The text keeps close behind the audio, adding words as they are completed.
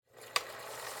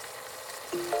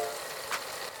We're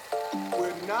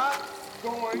not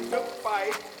going to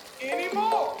fight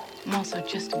anymore. I'm also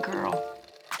just a girl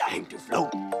I hate to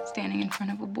float. standing in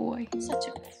front of a boy. Such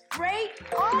a great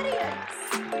audience.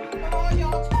 Come on,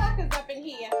 y'all talkers up in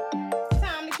here. It's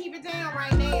time to keep it down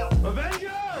right now. Avengers!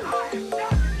 I am not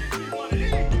gonna give you one of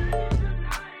these.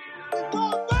 We're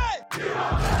going back.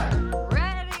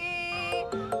 Ready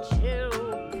to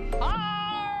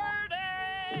party.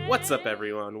 What's up,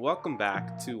 everyone? Welcome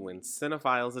back to When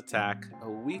Cinephiles Attack, a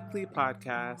weekly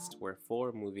podcast where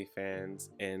four movie fans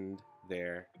end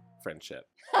their friendship.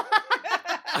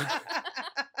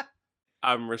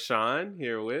 I'm Rashawn,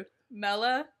 here with...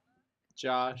 Mella.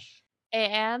 Josh.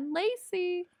 And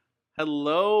Lacey.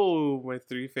 Hello, my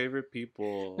three favorite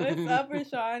people. What's up,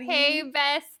 Rashawn? Hey,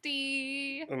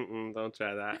 bestie. Don't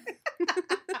try that.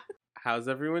 How's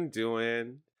everyone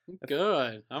doing?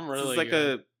 Good. I'm This really is like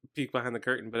good. a peek behind the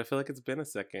curtain, but I feel like it's been a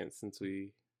second since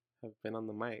we have been on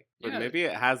the mic. But Yeah. maybe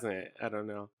it hasn't. I don't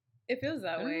know. It feels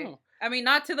that I way. know. I mean,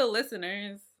 not to the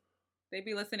listeners. They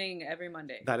be listening every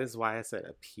Monday. That is why I said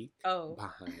a peek Oh.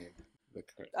 behind the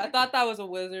curtain. I thought that was a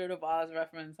Wizard of Oz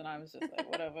reference, and I was just like,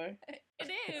 whatever. It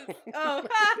is. Oh.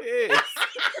 It is.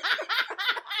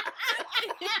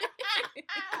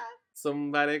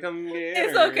 Somebody come get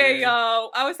It's her. okay,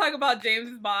 y'all. I was talking about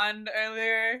James Bond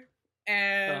earlier,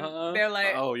 and they're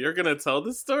like, Oh, you're gonna tell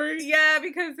the story? yeah,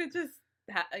 because it just,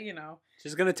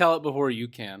 She's gonna tell it before you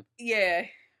can. yeah.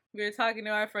 We were talking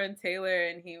to our friend Taylor,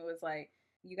 and he was like,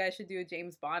 you guys should do a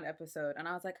James Bond episode. And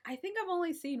I was like, I think I've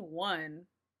only seen one,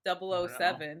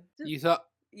 007. You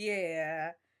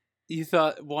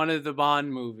thought one of the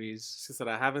Bond movies. She said,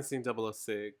 I haven't seen 006. I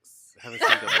haven't seen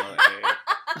 008.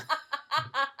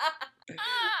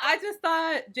 I just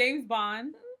thought James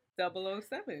Bond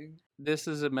 007. This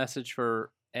is a message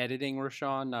for editing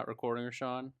Rashawn, not recording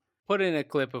Rashawn. Put in a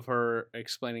clip of her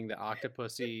explaining the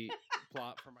Octopussy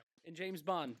plot for my. In James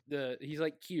Bond, he's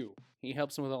like Q. He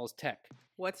helps him with all his tech.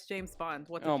 What's James Bond?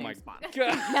 What's Oh a my James Bond?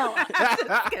 God. No. I'm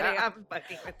just kidding. I'm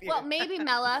fucking with you. Well, maybe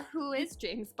Mella, who is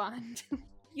James Bond?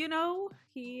 You know,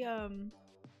 he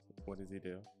What does he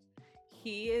do?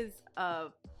 he is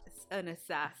an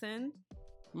assassin.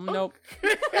 Nope.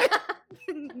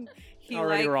 he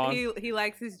Already wrong. he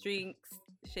likes his drinks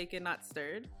shaken, not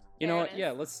stirred. You know There what? it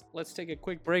Yeah, let's take a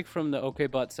quick break from the OK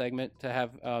Butt segment to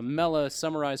have Mella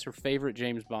summarize her favorite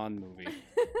James Bond movie,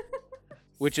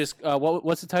 which is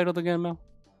what's the title again, Mel?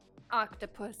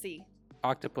 Octopussy.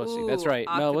 Octopussy. That's Ooh, right.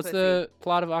 Mel, what's the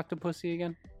plot of Octopussy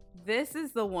again? This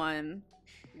is the one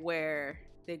where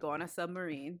they go on a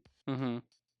submarine. Mm-hmm.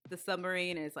 The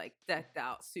submarine is like decked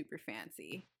out, super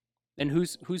fancy. And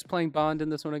who's playing Bond in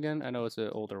this one again? I know it's an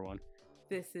older one.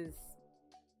 This is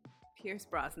Pierce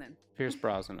Brosnan. Pierce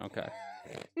Brosnan. Okay,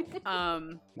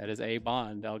 that is a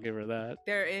Bond. I'll give her that.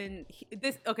 They're in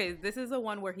this. Okay, this is the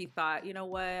one where he thought, you know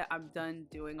what? I'm done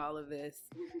doing all of this.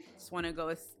 Just want to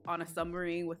go on a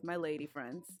submarine with my lady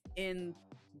friends.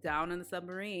 Down in the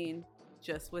submarine,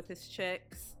 just with his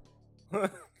chicks.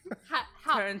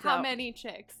 Turns How out- many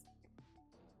chicks?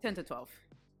 10 to 12.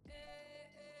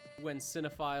 When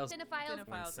cinephiles. Cinephiles.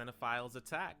 When Cinephiles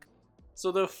Attack.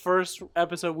 So the first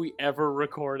episode we ever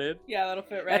recorded. Yeah, that'll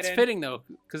fit right That's in. fitting though,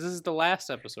 because this is the last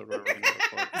episode we're ever going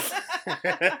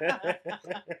to record.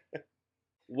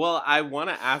 Well, I want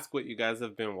to ask what you guys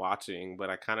have been watching, but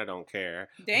I kind of don't care.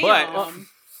 Damn. But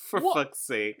for What? fuck's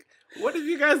sake, what have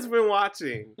you guys been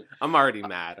watching? I'm already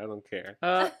mad. I don't care.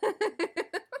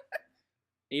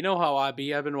 You know how I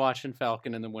be. I've been watching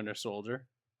Falcon and the Winter Soldier.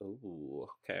 Ooh,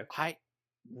 okay. I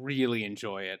really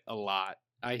enjoy it a lot.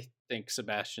 I think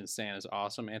Sebastian Stan is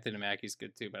awesome. Anthony Mackie's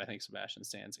good too, but I think Sebastian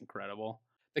Stan's incredible.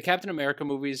 The Captain America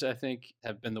movies, I think,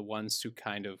 have been the ones to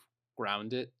kind of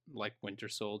ground it, like Winter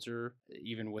Soldier,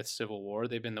 even with Civil War.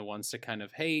 They've been the ones to kind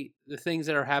of, hey, the things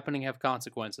that are happening have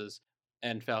consequences.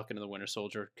 And Falcon and the Winter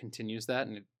Soldier continues that,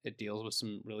 and it deals with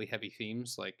some really heavy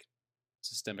themes like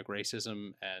systemic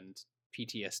racism and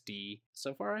PTSD.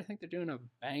 So far, I think they're doing a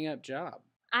bang-up job.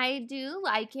 I do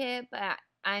like it, but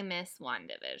I miss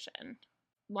WandaVision.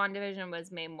 WandaVision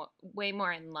was way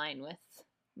more in line with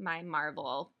my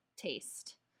Marvel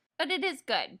taste. But it is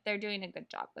good. They're doing a good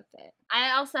job with it.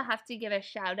 I also have to give a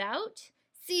shout out.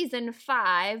 Season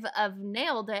 5 of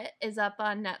Nailed It is up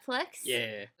on Netflix.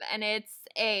 Yeah. And it's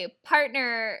a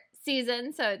partner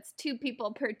season, so it's 2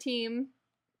 people per team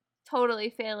totally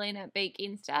failing at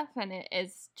baking stuff, and it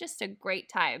is just a great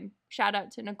time. Shout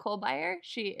out to Nicole Byer.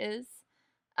 She is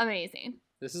amazing.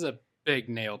 This is a big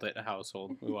Nailed It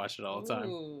household. We watch it all the time.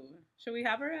 Ooh. Should we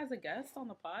have her as a guest on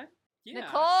the pod? Yeah,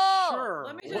 Nicole! sure.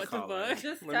 Let me What just- the call her. fuck?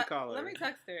 Just Let me call let her. me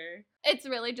text her. It's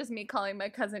really just me calling my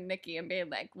cousin Nikki and being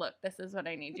like, look, this is what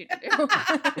I need you to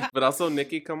do. But also,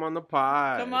 Nikki, come on the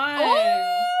pod. Come on.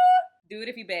 Oh! Do it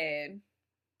if you bad.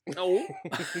 Oh.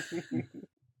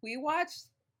 We watched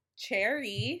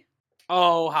Cherry.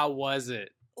 Oh, how was it?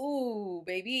 Ooh,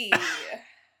 baby.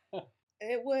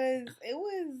 It wasn't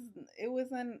it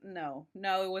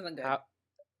wasn't good. How-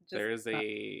 There's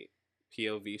a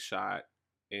POV shot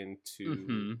into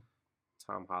Mhm.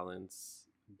 Tom Holland's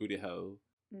booty hole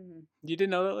Mhm, You didn't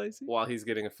know that, Lacey? while he's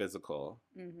getting a physical.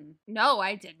 mhm. No,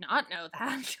 I did not know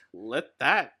that. Let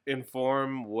that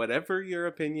inform whatever your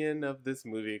opinion of this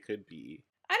movie could be.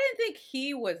 I didn't think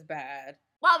he was bad.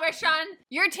 Well, Rashawn,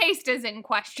 your taste is in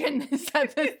question this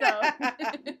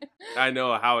episode. I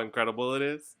know how incredible it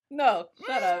is. No,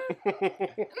 shut up.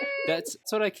 That's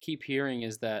what I keep hearing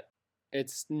is that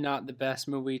it's not the best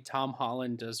movie. Tom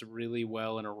Holland does really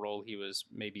well in a role he was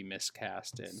maybe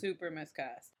miscast in. Super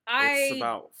miscast.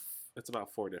 It's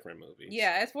about 4 different movies.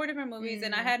 Yeah, it's 4 different movies,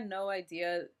 and I Mm. had no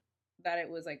idea that it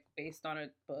was like based on a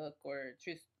book or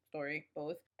true story,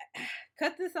 both.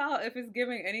 Cut this out if it's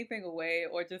giving anything away,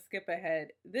 or just skip ahead.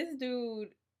 This dude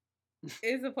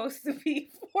is supposed to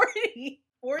be 40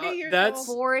 years that's-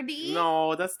 old 40?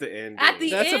 No, that's the end. At the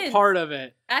That's end. a part of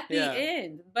it. at the yeah.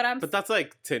 end. But that's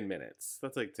like 10 minutes.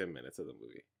 That's like 10 minutes of the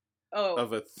movie. oh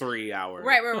Of a 3-hour.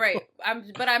 right.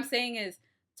 I'm saying is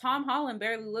Tom Holland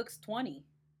barely looks 20.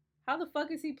 How the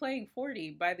fuck is he playing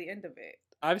 40 by the end of it?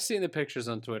 I've seen the pictures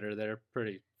on Twitter. They're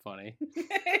pretty funny.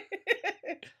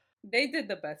 They did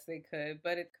the best they could,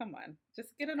 but come on, just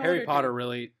get an Harry older Potter dude.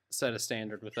 really set a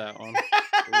standard with that one.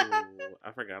 Ooh,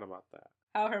 I forgot about that.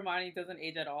 How Hermione doesn't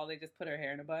age at all. They just put her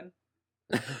hair in a bun.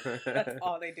 That's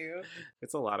all they do.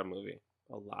 It's a lot of movie.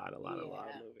 A lot of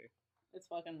Yeah. movie. It's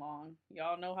fucking long.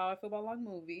 Y'all know how I feel about long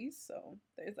movies, so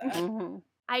there's that. Mhm.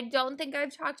 I don't think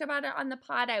I've talked about it on the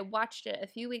pod. I watched it a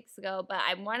few weeks ago, but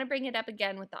I want to bring it up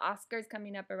again with the Oscars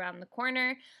coming up around the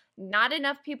corner. Not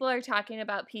enough people are talking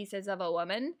about Pieces of a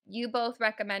Woman. You both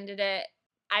recommended it.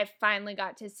 I finally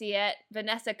got to see it.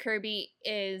 Vanessa Kirby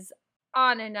is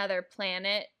on another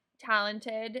planet,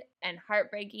 talented and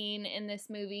heartbreaking in this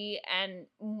movie, and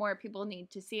more people need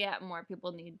to see it. More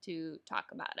people need to talk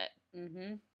about it.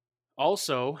 Mm-hmm.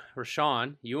 Also,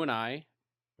 Rashawn, you and I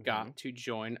Mm-hmm. got to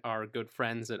join our good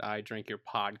friends at I Drink Your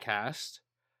podcast.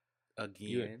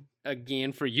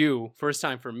 Again for you, first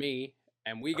time for me,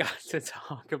 and we got to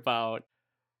talk about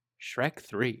Shrek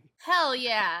 3. Hell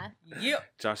yeah. Yep.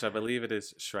 Josh, I believe it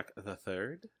is Shrek the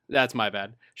Third. That's my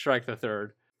bad. Shrek the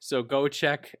Third. So go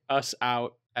check us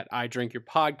out at I Drink Your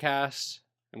Podcast.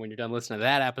 And when you're done listening to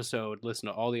that episode, listen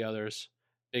to all the others.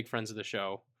 Big friends of the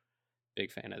show.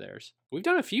 Big fan of theirs. We've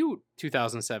done a few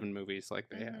 2007 movies like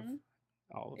they have. Mhm.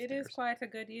 All of It theirs. is quite a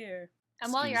good year.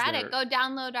 And while Excuse you're at their- it, go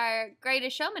download our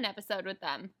Greatest Showman episode with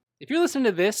them. If you're listening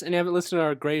to this and you haven't listened to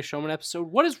our Greatest Showman episode,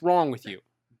 what is wrong with you?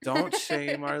 Don't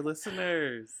shame our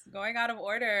listeners. Going out of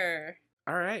order.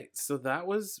 All right, so that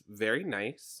was very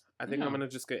nice. I think I'm Yeah. gonna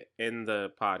just end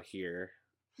the pod here.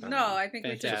 No, I think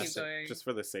we should keep fantastic. going. Just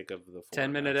for the sake of the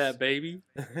 10-minute format. ad, baby.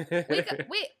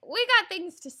 We got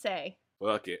things to say.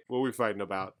 Fuck it. What are we fighting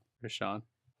about? Rashawn.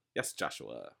 Yes,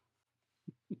 Joshua.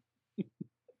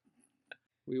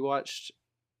 We watched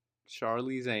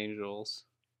Charlie's Angels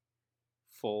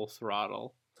Full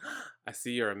Throttle. I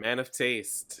see you're a man of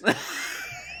taste.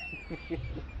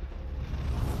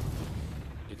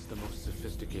 It's the most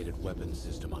sophisticated weapon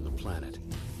system on the planet.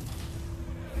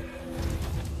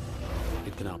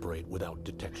 It can operate without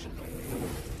detection.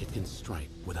 It can strike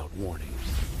without warning.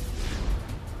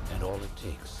 And all it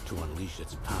takes to unleash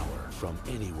its power from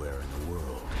anywhere in the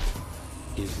world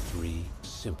is 3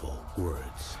 simple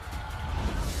words.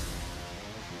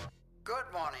 Good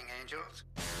morning, angels.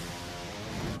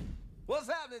 What's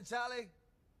happening, Charlie?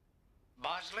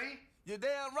 Bosley? You're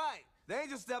damn right. The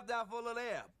angel stepped out for a little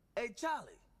air. Hey,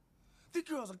 Charlie, these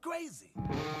girls are crazy.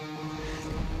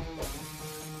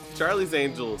 Charlie's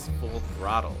Angels Full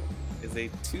Throttle is a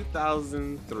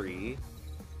 2003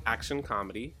 action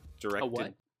comedy directed.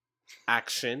 what?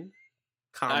 Action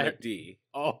comedy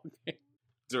Oh, okay.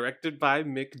 directed by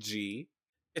Mick G.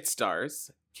 It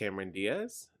stars Cameron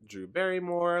Diaz, Drew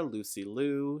Barrymore, Lucy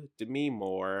Liu, Demi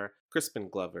Moore, Crispin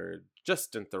Glover,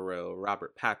 Justin Theroux,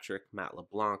 Robert Patrick, Matt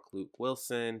LeBlanc, Luke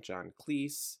Wilson, John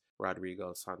Cleese,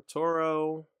 Rodrigo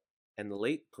Santoro, and the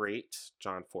late great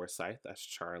John Forsythe as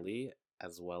Charlie,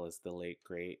 as well as the late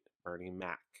great Bernie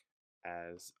Mac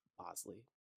as Bosley.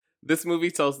 This movie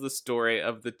tells the story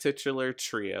of the titular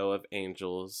trio of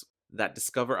angels that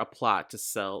discover a plot to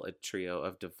sell a trio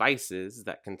of devices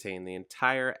that contain the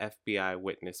entire FBI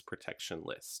witness protection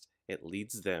list, it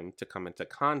leads them to come into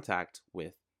contact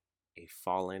with a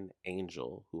fallen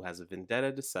angel who has a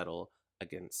vendetta to settle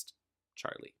against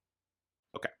Charlie.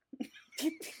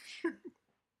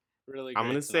 Really I'm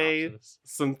great going to say synopsis.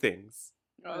 some things.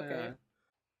 Okay.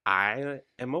 I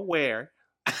am aware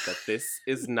that this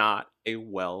is not a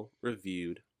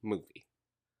well-reviewed movie.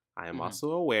 I am Mhm.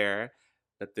 also aware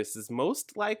that this is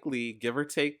most likely, give or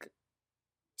take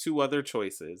 2 other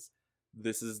choices,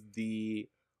 this is the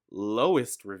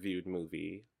lowest reviewed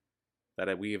movie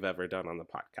that we have ever done on the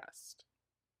podcast.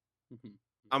 Mhm.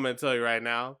 I'm going to tell you right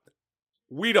now,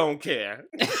 we don't care.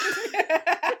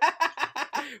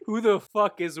 Who the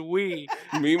fuck is we?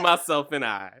 Me, myself, and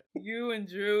I. You and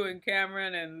Drew and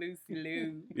Cameron and Lucy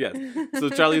Liu. Yes. So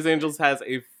Charlie's Angels has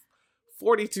a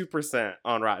 42%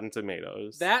 on Rotten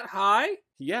Tomatoes. That high?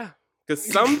 Yeah, because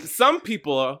some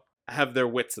people have their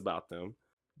wits about them.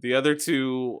 The other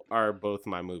 2 are both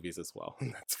my movies as well.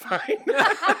 That's fine.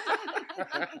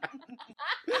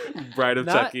 Bride of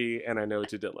Not- Chucky and I Know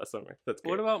What You Did Last Summer. That's good.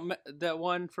 What about that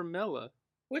one from Milla?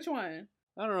 Which one?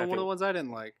 I don't know, I one of the think- ones I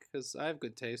didn't like, because I have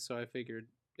good taste, so I figured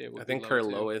it would I think be her low,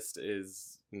 too. lowest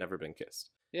is Never Been Kissed.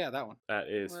 Yeah, that one. That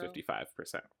is Well,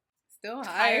 55%. Still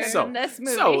Higher higher. So- than this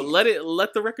movie. So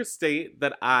let the record state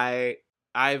that I've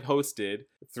hosted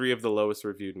 3 of the lowest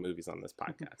reviewed movies on this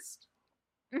podcast.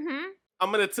 Mm-hmm.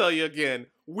 I'm gonna tell you again,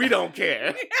 we don't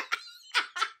care.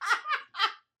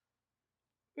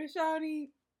 Rashani,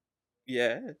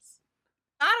 Yes.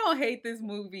 I don't hate this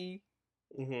movie.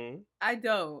 Mm-hmm. I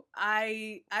don't.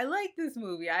 I like this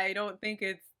movie. I don't think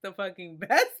it's the fucking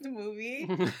best movie.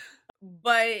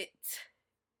 But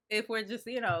if we're just,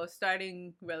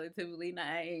 starting relatively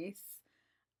nice,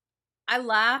 I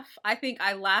laugh. I think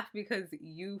I laugh because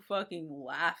you fucking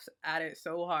laughed at it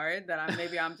so hard that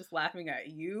I'm just laughing at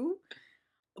you.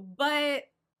 But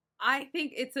I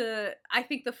think I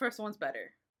think the first one's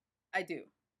better. I do.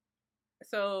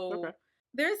 So Okay.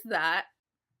 there's that.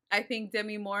 I think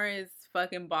Demi Moore is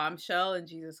fucking bombshell, and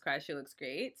Jesus Christ, she looks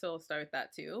great. So I'll start with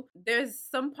that too. There's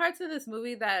some parts of this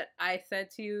movie that I said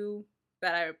to you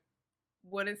that I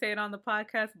wouldn't say it on the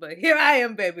podcast, but here I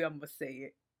am, baby. I'm gonna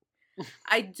say it.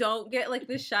 I don't get like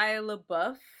the Shia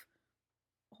LaBeouf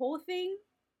whole thing.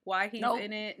 Why he's Nope.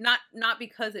 in it? Not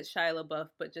because it's Shia LaBeouf,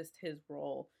 but just his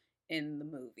role in the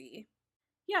movie.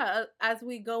 Yeah, as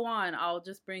we go on, I'll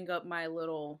just bring up my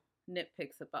little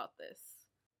nitpicks about this.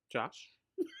 Josh?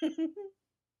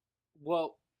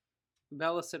 Well,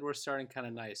 Bella said we're starting kind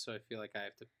of nice, so I feel like I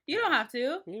have to. You don't have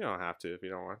to. You don't have to if you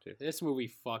don't want to. This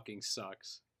movie fucking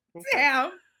sucks.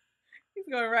 Damn. He's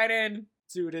going right in.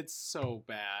 Dude, it's so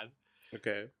bad.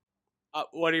 Okay.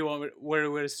 What do you want? Where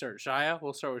do we start? Shia?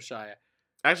 We'll start with Shia.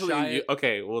 Actually, Shia-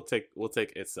 okay, we'll take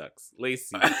It Sucks.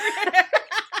 Lacey.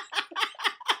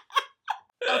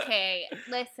 Okay,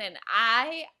 listen,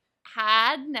 I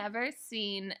had never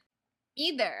seen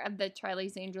either of the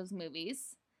Charlie's Angels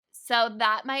movies. So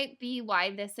that might be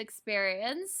why this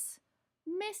experience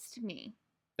missed me.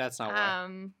 That's not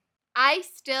why. I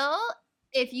still,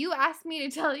 if you asked me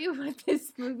to tell you what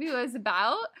this movie was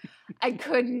about, I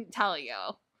couldn't tell you.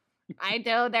 I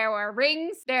know there were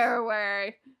rings, there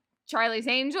were Charlie's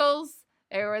Angels,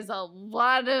 there was a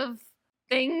lot of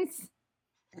things.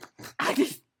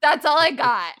 That's all I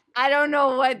got. I don't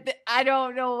know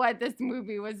what this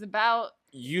movie was about.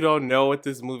 You don't know what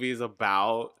this movie is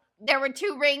about? There were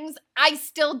 2 rings. I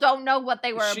still don't know what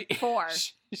they were for.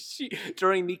 She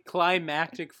during the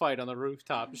climactic fight on the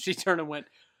rooftop, she turned and went,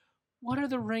 "What are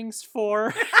the rings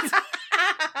for?"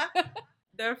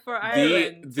 They're for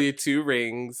Ireland. The 2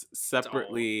 rings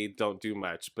separately don't do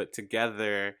much, but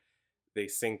together they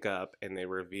sync up and they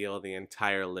reveal the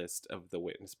entire list of the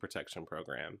witness protection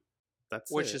program. That's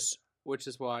which it.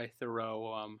 is why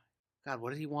Thoreau. God,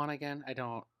 what did he want again? I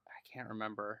can't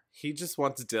remember. He just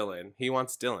wants Dylan. He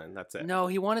wants Dylan. That's it. No,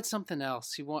 he wanted something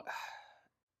else.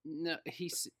 No, he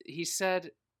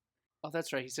said. Oh,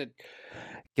 that's right. He said,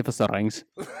 "Give us the rings."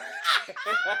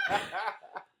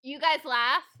 You guys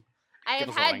laugh. I Give have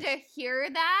us the had rings. to hear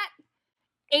that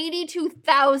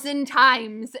 82,000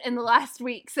 times in the last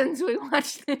week since we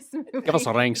watched this movie. Give us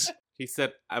the rings. He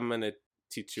said, "I'm gonna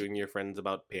teach you and your friends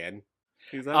about pen."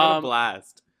 He's having a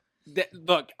blast.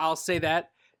 Look, I'll say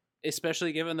that,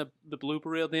 especially given the blooper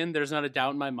reel at the end, there's not a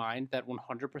doubt in my mind that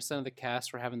 100% of the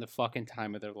cast were having the fucking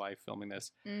time of their life filming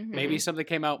this. Mhm. Maybe something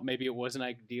came out, maybe it wasn't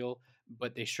ideal,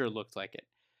 but they sure looked like it.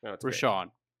 No, it's great.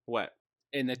 Rashawn, What?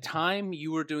 in the time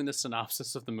you were doing the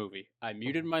synopsis of the movie, I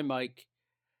muted my mic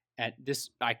at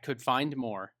this. I could find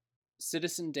more.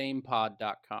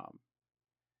 CitizenDamePod.com,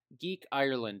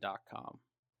 GeekIreland.com,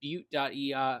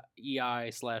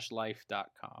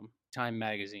 Butte.ei/life.com,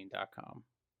 TimeMagazine.com.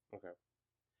 Okay.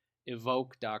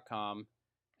 Evoke.com,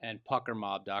 and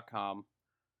PuckerMob.com,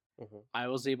 Mhm. I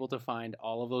was able to find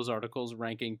all of those articles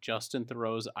ranking Justin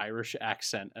Theroux's Irish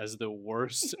accent as the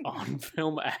worst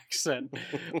on-film accent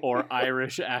or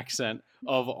Irish accent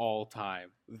of all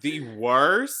time. The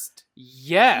worst?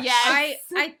 Yes. Yes.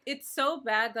 I it's so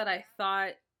bad that I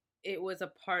thought it was a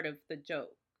part of the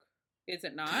joke. Is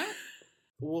it not?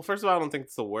 Well, first of all, I don't think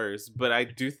it's the worst, but I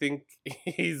do think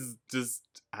he's just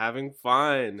having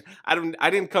fun. I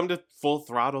didn't come to Full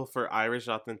Throttle for Irish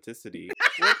authenticity.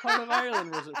 What part of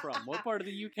Ireland was it from? What part of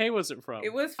the UK was it from?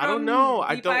 It was from I don't know.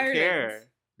 I Deep don't Ireland. care.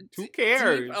 Who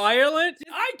cares? Deep Ireland?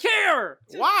 I care!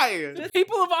 Why? The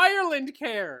people of Ireland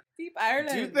care! Deep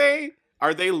Ireland. Do they?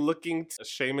 Are they looking to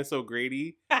Seamus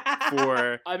O'Grady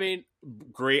for I mean,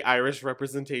 great Irish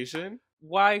representation?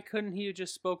 why couldn't he have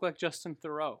just spoke like Justin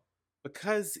Theroux?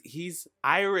 Because he's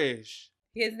Irish.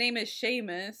 His name is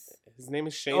Seamus. His name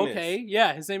is Seamus. Okay,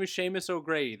 yeah, his name is Seamus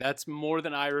O'Grady. That's more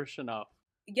than Irish enough.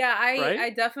 Yeah, Right? I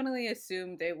definitely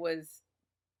assumed it was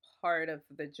part of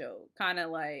the joke. Kind of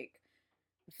like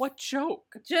What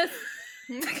joke? just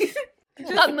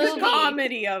The movie.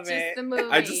 comedy of Just it. the movie.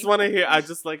 I just want to hear. I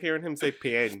just like hearing him say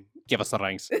 "pien." Give us the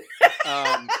rings.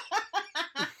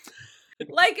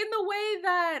 Like in the way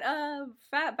that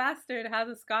Fat Bastard has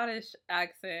a Scottish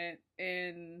accent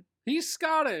in He's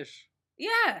Scottish.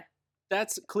 yeah.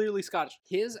 That's clearly Scottish.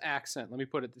 His accent, let me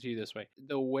put it to you this way.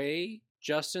 The way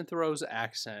Justin Theroux's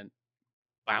accent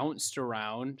bounced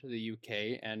around the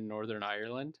UK and Northern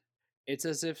Ireland, it's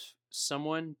as if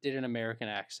someone did an American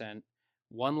accent.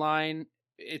 One line,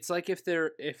 it's like if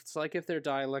their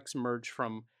dialects merge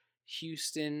from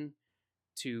Houston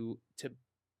to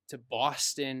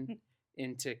Boston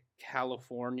into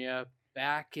California,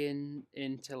 back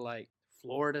into like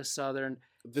Florida Southern.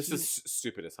 This is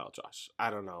stupid as hell, Josh.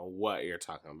 I don't know what you're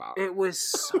talking about. It was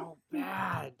so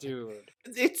bad, dude.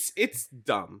 It's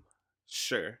dumb.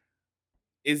 Sure.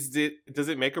 Does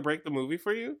it make or break the movie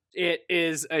for you? It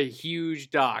is a huge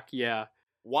doc, yeah.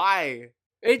 Why?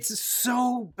 It's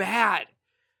so bad.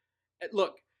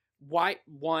 Look, why?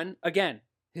 One, again,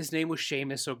 his name was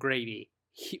Seamus O'Grady.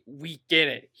 We get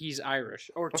it. He's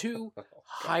Irish. Or two,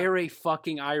 hire a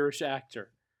fucking Irish actor.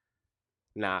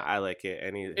 Nah, I like it.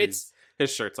 And It's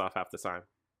his shirt's off half the time.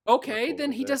 okay, cool then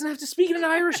with he it. doesn't have to speak in an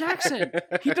Irish accent.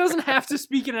 He doesn't have to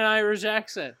speak in an Irish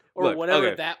accent or Look, whatever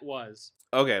okay. that was.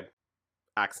 Okay.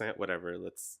 Accent, whatever.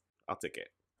 I'll take it.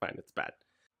 Fine, it's bad.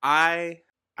 I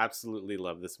absolutely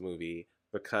love this movie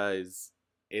because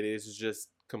it is just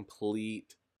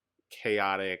complete,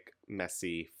 chaotic,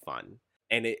 messy fun.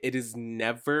 And it is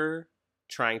never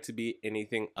trying to be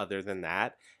anything other than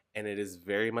that. And it is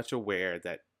very much aware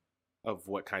of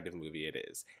what kind of movie it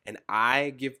is. And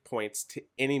I give points to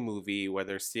any movie,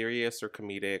 whether serious or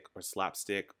comedic or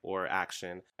slapstick or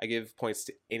action. I give points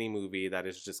to any movie that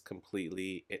is just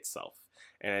completely itself.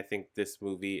 And I think this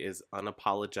movie is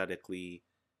unapologetically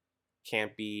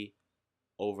campy,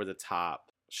 over the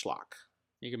top schlock.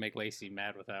 You can make Lacey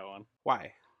mad with that one.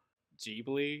 Why?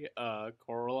 Ghibli,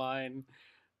 Coraline,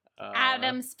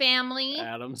 Adam's Family.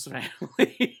 Adam's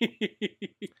Family.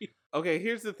 Okay,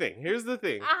 here's the thing.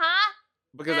 Uh-huh.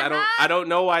 Because I don't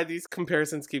know why these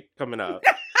comparisons keep coming up.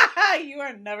 You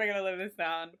are never gonna live this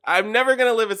down. I'm never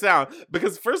gonna live it down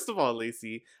because first of all,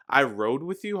 Lacey, I rode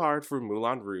with you hard for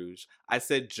Moulin Rouge. I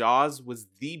said Jaws was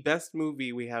the best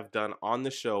movie we have done on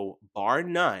the show, bar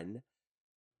none.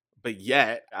 But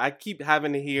yet, I keep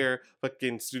having to hear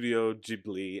fucking Studio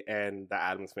Ghibli and the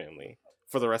Addams Family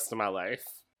for the rest of my life.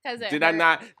 Did I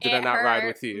not ride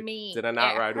with you? Did I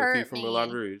not ride with you for Moulin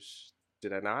Rouge?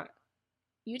 Did I not?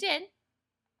 You did.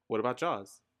 What about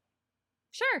Jaws?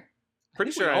 Sure.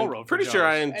 Pretty think we sure all rode for I Jaws.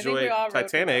 think we enjoyed all rode for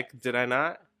Titanic. Did I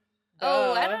not?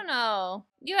 Oh, I Duh. don't know.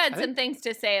 You had I some think- things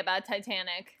to say about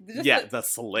Titanic, Just Yeah, the the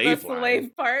slave line.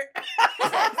 slave part.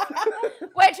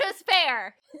 which was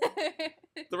fair.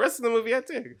 The rest of the movie I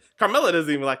did. Carmela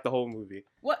doesn't even like the whole movie.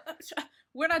 What?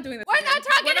 We're not doing this. We're again. not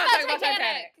talking We're not about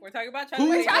Titanic. We're talking about Who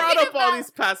We're Titanic. talking brought up all about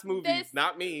these past movies? this-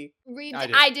 Not me. I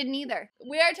I, did. didn't either.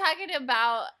 We are talking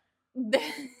about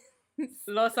this.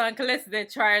 Los Angeles de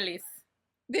Charlies.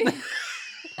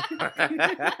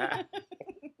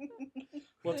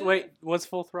 What's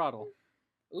Full Throttle?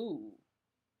 Ooh.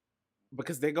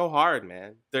 Because they go hard,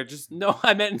 man. They're just No,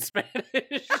 I meant in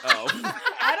Spanish. oh.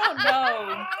 I don't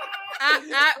know.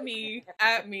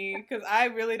 At me, because I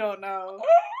really don't know.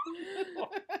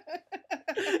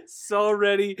 So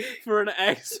ready for an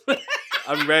X-Men.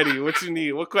 I'm ready. What you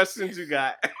need? What questions you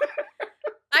got?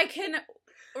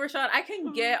 Rashad, I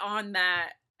can get on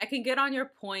that. I can get on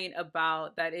your point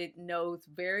about that it knows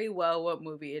very well what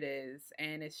movie it is,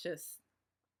 and it's just,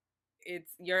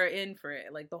 you're in for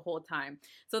it like the whole time.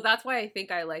 So that's why I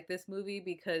think I like this movie,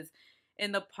 because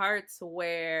in the parts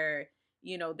where,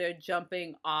 you know, they're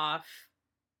jumping off,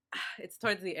 it's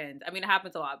towards the end. I mean, it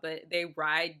happens a lot, but they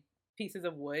ride pieces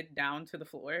of wood down to the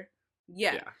floor.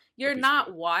 Yeah. You're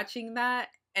not watching that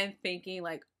and thinking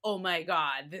like, oh my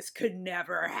God, this could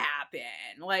never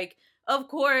happen. Like, of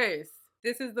course,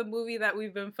 this is the movie that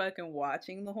we've been fucking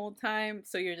watching the whole time.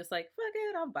 So you're just like, fuck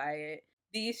it, I'll buy it.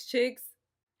 These chicks,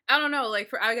 I don't know,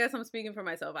 like, I guess I'm speaking for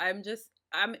myself.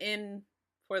 I'm in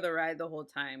for the ride the whole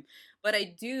time. But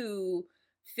I do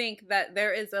think that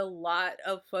there is a lot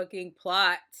of fucking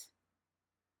plot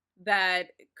that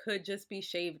could just be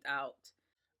shaved out.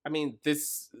 I mean,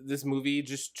 this movie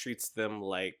just treats them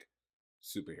like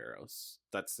superheroes.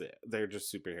 That's it. They're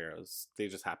just superheroes. They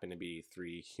just happen to be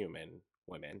 3 human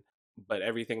women. But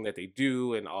everything that they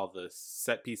do and all the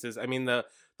set pieces, I mean, the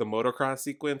motocross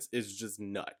sequence is just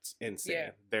nuts, insane. Yeah.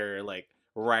 They're like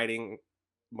riding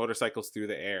motorcycles through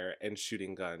the air and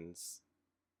shooting guns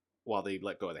while they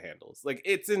let go of the handles. Like,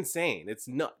 it's insane. It's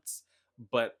nuts.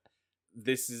 But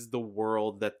this is the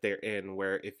world that they're in,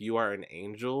 where if you are an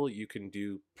angel, you can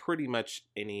do pretty much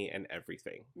any and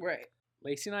everything. Right.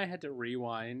 Lacey and I had to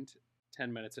rewind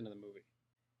 10 minutes into the movie.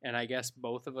 And I guess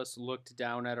both of us looked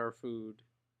down at our food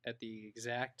at the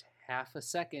exact half a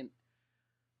second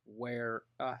where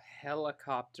a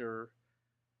helicopter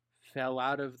fell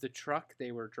out of the truck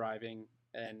they were driving,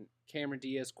 and Cameron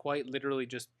Diaz quite literally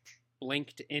just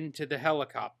blinked into the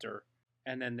helicopter,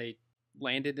 and then they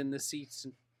landed in the seats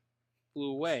and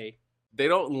flew away. They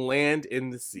don't land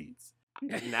in the seats.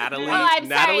 Natalie. Oh, I'm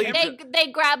sorry. They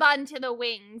grab onto the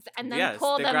wings and then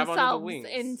pull themselves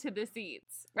into the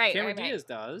seats. Right. Cameron Diaz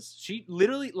does. She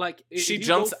literally she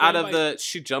jumps out of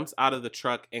the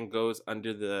truck and goes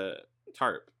under the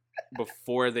tarp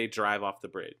before they drive off the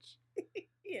bridge.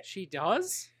 Yeah. She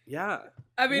does? Yeah.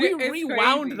 I mean, we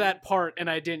rewound that part and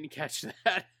I didn't catch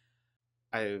that.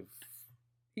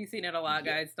 He's seen it a lot,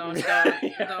 guys. Don't try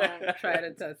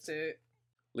to test it.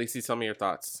 Lacey, tell me your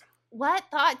thoughts. What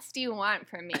thoughts do you want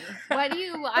from me? What do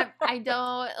you want? I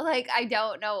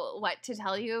don't know what to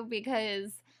tell you,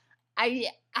 because I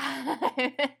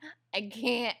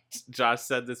can't. Josh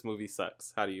said this movie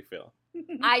sucks. How do you feel?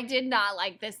 I did not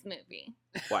like this movie.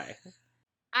 Why?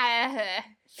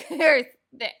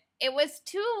 It was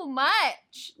too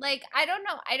much. Like, I don't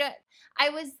know. I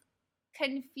was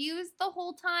confused the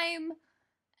whole time,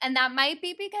 and that might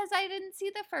be because I didn't see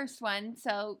the first one,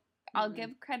 so I'll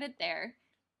give credit there.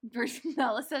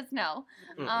 Bella says no.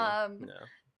 No.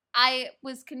 I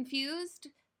was confused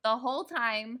the whole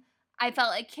time. I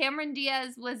felt like Cameron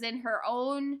Diaz was in her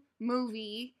own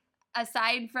movie,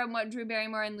 aside from what Drew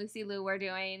Barrymore and Lucy Liu were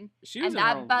doing, and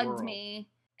that bugged me.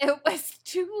 It was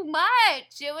too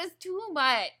much. It was too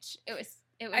much. It was.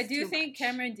 I do think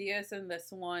Cameron Diaz in this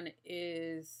one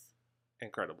is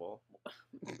incredible.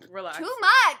 Relax. Too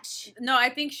much. No, I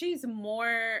think she's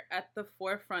more at the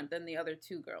forefront than the other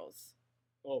 2 girls.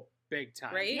 Oh, big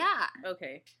time. Right? Yeah.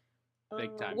 Okay.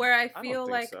 Big time. Where I feel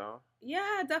don't think so.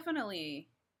 Yeah, definitely.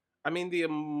 I mean, the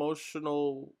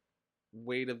emotional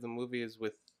weight of the movie is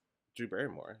with Drew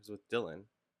Barrymore, is with Dylan.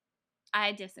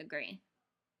 I disagree.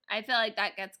 I feel like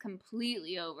that gets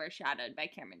completely overshadowed by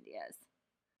Cameron Diaz.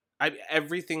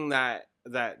 Everything that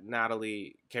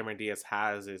Natalie Cameron Diaz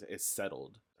has is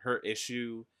settled. Her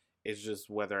issue is just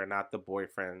whether or not the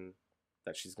boyfriend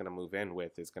that she's going to move in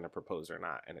with is going to propose or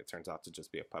not, and it turns out to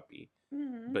just be a puppy.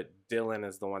 Mm-hmm. But Dylan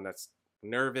is the one that's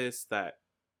nervous that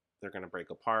they're going to break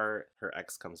apart. Her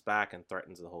ex comes back and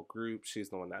threatens the whole group.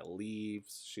 She's the one that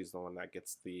leaves. She's the one that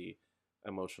gets the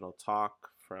emotional talk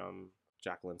from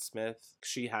Jacqueline Smith.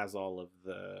 She has all of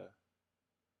the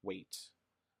weight.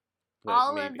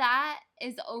 All of that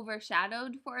is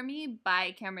overshadowed for me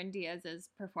by Cameron Diaz's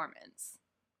performance.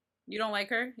 You don't like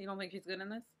her? You don't think she's good in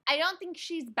this? I don't think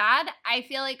she's bad. I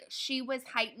feel like she was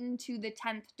heightened to the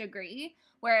 10th degree,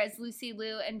 whereas Lucy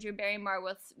Liu and Drew Barrymore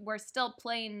were still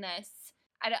playing this.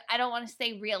 I don't want to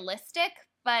say realistic,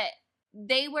 but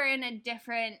they were in a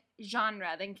different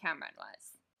genre than Cameron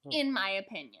was, in my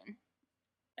opinion.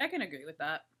 I can agree with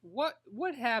that.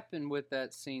 What happened with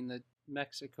that scene, the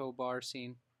Mexico bar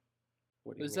scene?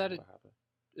 What do you mean,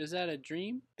 is that a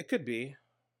dream? It could be.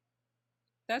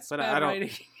 That's bad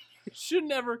writing. It should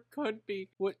never could be.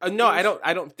 No, I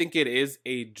don't think it is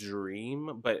a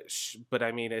dream, but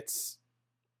I mean, it's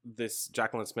this.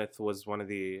 Jacqueline Smith was one of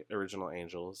the original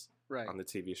angels on the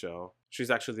TV show.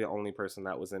 She's actually the only person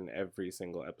that was in every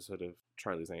single episode of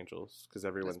Charlie's Angels, because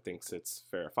everyone thinks it's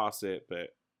Farrah Fawcett,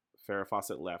 but Farrah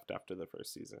Fawcett left after the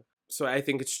first season. So I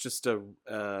think it's just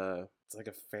it's like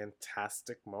a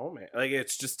fantastic moment. Like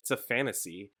it's a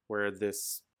fantasy where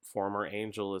this former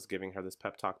angel is giving her this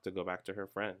pep talk to go back to her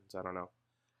friends. I don't know.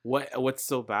 What's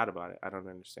so bad about it? I don't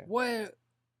understand.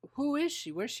 Who is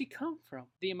she? Where's she come from?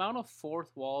 The amount of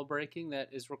fourth wall breaking that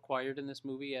is required in this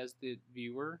movie as the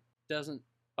viewer doesn't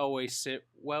always sit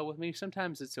well with me.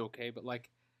 Sometimes it's okay, but like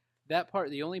that part,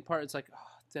 the only part, it's like,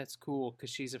 oh, that's cool because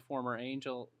she's a former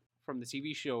angel from the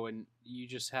TV show, and you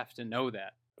just have to know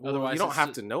that. Well, Otherwise, you don't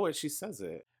have to know it. She says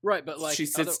it. Right, but like she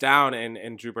sits down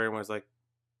and Drew Barrymore's like,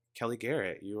 Kelly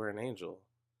Garrett, you were an angel.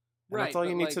 And right, that's all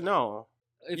you need to know.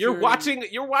 if You're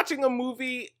watching a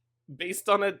movie based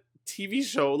on a TV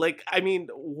show. Like, I mean,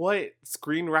 what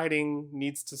screenwriting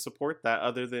needs to support that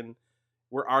other than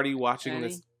we're already watching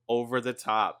this over the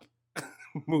top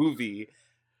movie,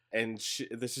 and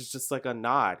this is just like a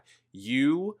nod.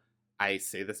 I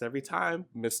say this every time,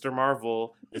 Mr.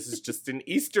 Marvel, this is just an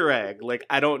Easter egg. Like,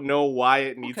 I don't know why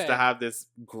it needs to have this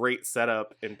great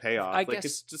setup and payoff. I like, guess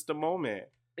it's just a moment.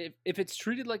 If it's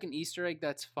treated like an Easter egg,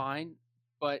 that's fine.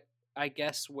 But I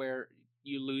guess where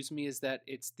you lose me is that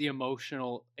it's the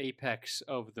emotional apex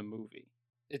of the movie.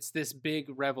 It's this big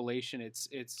revelation.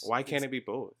 Why can't it be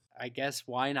both? I guess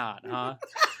why not, huh?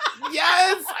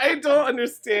 Yes, I don't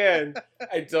understand.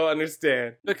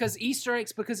 Because Easter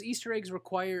eggs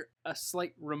require a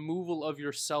slight removal of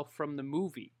yourself from the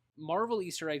movie. Marvel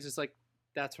Easter eggs is like,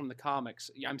 that's from the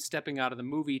comics. I'm stepping out of the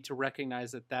movie to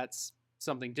recognize that that's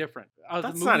something different.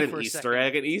 That's not an Easter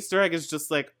egg. An Easter egg is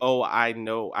just like, oh,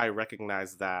 I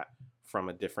recognize that from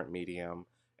a different medium,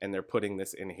 and they're putting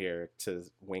this in here to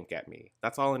wink at me.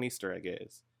 That's all an Easter egg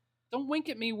is. Don't wink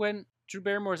at me when Drew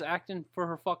Barrymore's acting for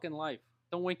her fucking life.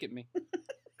 Don't wink at me.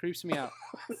 Creeps me out.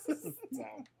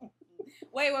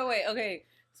 Wait. Okay,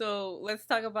 so let's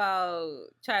talk about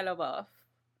Shia LaBeouf.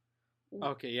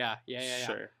 Okay, yeah.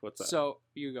 Sure. What's up? So,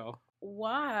 you go.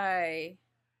 Why?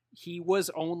 He was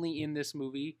only in this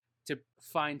movie to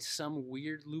find some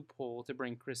weird loophole to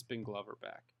bring Crispin Glover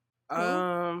back.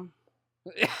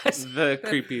 The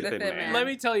creepy thin man. Let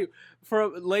me tell you, for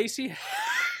Lacey...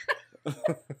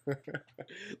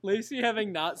 Lacey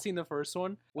having not seen the first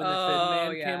one, when the Thin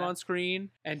Man came on screen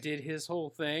and did his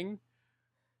whole thing,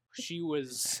 she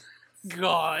was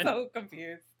gone. So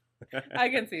confused. I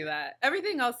can see that.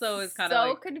 Everything else though is kind of so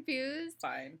like, confused,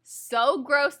 fine, so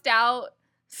grossed out,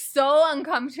 so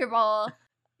uncomfortable.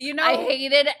 You know, I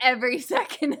hated every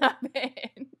second of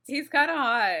it. He's kind of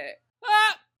hot.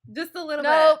 Ah! Just a little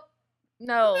No.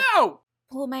 No!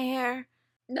 Pull my hair.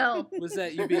 No. Was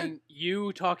that you being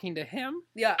you talking to him?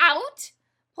 Yeah. Out?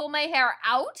 Pull my hair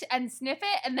out and sniff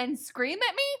it and then scream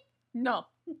at me? No.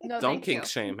 No, Don't thank kink you.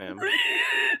 shame him.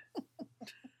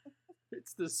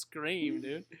 It's the scream,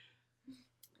 dude.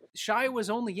 Shia was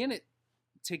only in it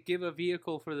to give a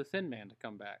vehicle for the Thin Man to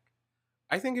come back.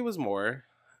 I think it was more.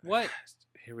 What?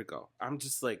 Here we go. I'm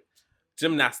just like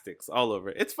gymnastics all over.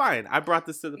 It's fine. I brought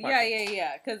this to the podcast.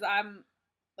 Yeah. Because I'm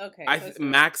okay.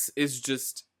 Max is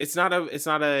just. It's not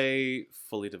a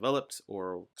fully developed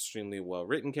or extremely well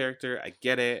written character. I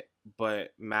get it,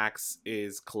 but Max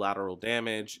is collateral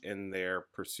damage in their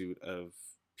pursuit of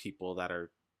people that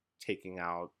are taking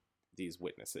out these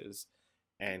witnesses.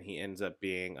 And he ends up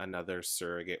being another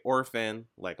surrogate orphan,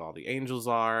 like all the angels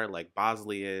are, like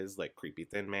Bosley is, like Creepy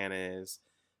Thin Man is,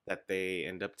 that they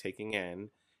end up taking in.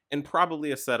 And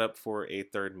probably a setup for a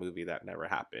third movie that never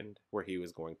happened, where he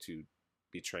was going to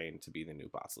be trained to be the new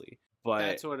Bosley. But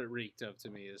that's what it reeked of to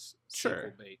me, is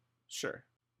simple bait. Sure.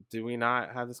 Do we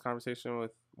not have this conversation with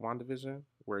WandaVision,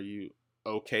 where you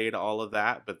okayed all of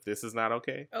that, but this is not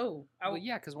okay? Oh. Well,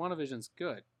 yeah, because WandaVision's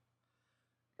good.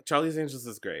 Charlie's Angels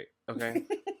is great, okay?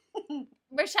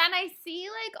 Rashaan, I see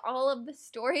like all of the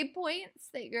story points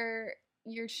that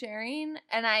you're sharing,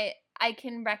 and I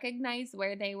can recognize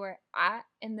where they were at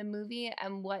in the movie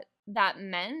and what that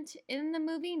meant in the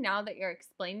movie now that you're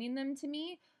explaining them to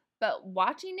me. But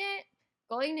watching it,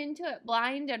 going into it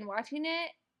blind and watching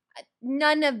it,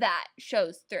 none of that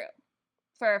shows through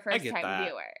for a first-time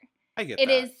viewer. I get it.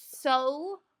 that. It is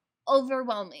so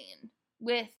overwhelming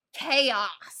with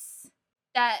chaos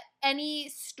that any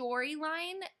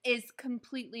storyline is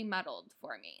completely muddled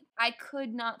for me. I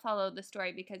could not follow the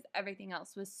story because everything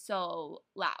else was so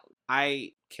loud.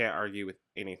 I can't argue with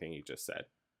anything you just said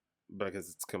because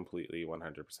it's completely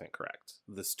 100% correct.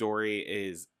 The story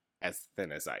is as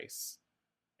thin as ice.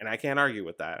 And I can't argue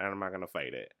with that, and I'm not going to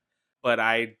fight it. But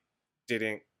I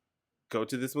didn't go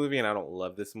to this movie, and I don't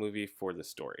love this movie for the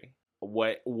story.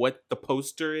 What the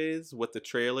poster is, what the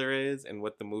trailer is, and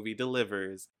what the movie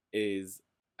delivers is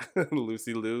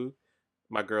Lucy Liu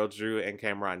my girl Drew and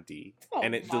Cameron D. Oh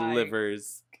and it my.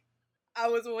 delivers. I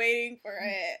was waiting for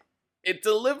it. It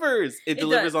delivers. It It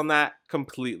delivers does. on that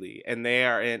completely. And they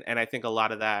are in, and I think a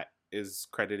lot of that is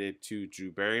credited to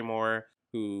Drew Barrymore,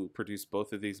 who produced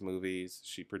both of these movies.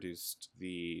 She produced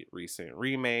the recent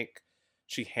remake.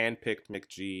 She handpicked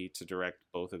McG to direct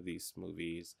both of these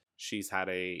movies. She's had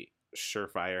a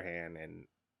surefire hand in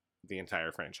the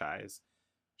entire franchise.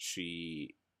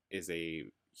 She is a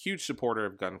huge supporter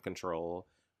of gun control,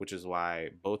 which is why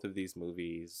both of these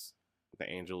movies, the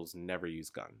Angels never use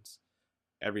guns.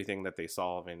 Everything that they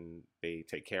solve and they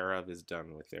take care of is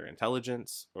done with their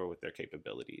intelligence or with their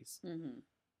capabilities. Mm-hmm.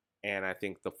 And I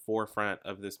think the forefront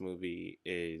of this movie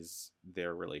is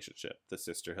their relationship, the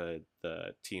sisterhood,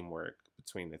 the teamwork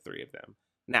between the three of them.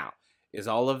 Now, is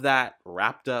all of that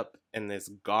wrapped up in this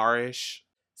garish,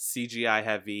 CGI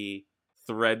heavy,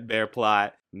 threadbare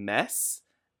plot mess?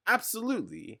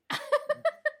 Absolutely.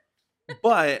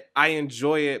 But I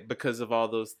enjoy it because of all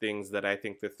those things that I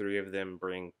think the three of them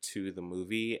bring to the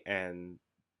movie, and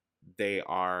they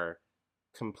are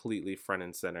completely front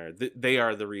and center. They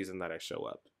are the reason that I show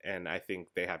up, and I think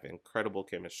they have incredible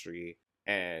chemistry,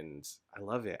 and I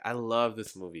love it. I love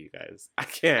this movie, you guys. I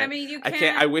can't. I mean, you I can't.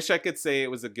 can't. I wish I could say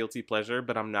it was a guilty pleasure,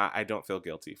 but I'm not. I don't feel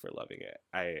guilty for loving it.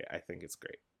 I think it's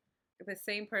great. The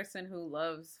same person who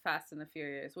loves Fast and the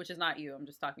Furious, which is not you, I'm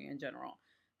just talking in general.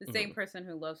 The same person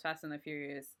who loves Fast and the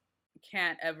Furious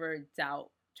can't ever doubt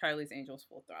Charlie's Angels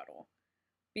Full Throttle,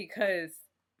 because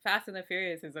Fast and the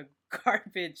Furious is a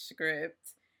garbage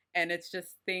script, and it's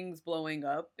just things blowing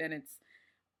up, and it's,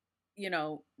 you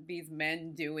know, these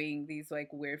men doing these like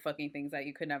weird fucking things that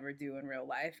you could never do in real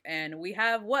life. And we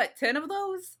have what, 10 of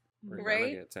those? We're gonna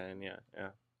Right? get 10, yeah.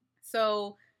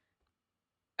 So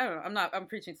I don't know, I'm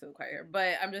preaching to the choir,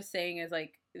 but I'm just saying is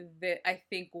like that I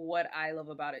think what I love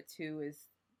about it too is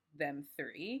them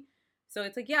three. So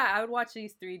it's like, yeah, I would watch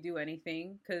these three do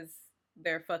anything because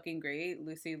they're fucking great.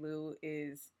 Lucy Liu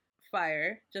is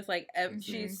fire. Just like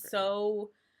she's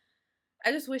so,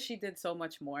 I just wish she did so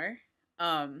much more.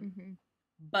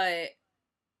 But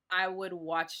I would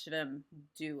watch them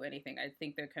do anything. I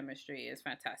think their chemistry is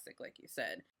fantastic, like you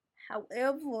said.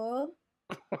 However,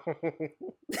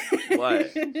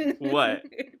 What?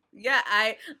 Yeah,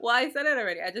 I said it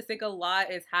already. I just think a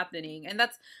lot is happening, and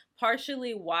that's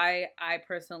partially why I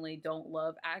personally don't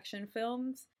love action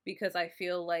films, because I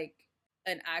feel like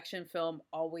an action film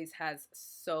always has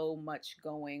so much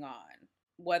going on.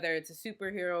 Whether it's a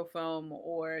superhero film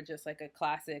or just like a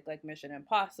classic like Mission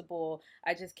Impossible,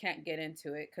 I just can't get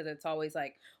into it because it's always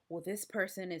like, well, this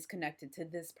person is connected to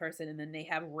this person, and then they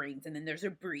have rings, and then there's a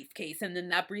briefcase, and then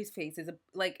that briefcase is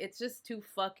like, it's just too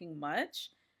fucking much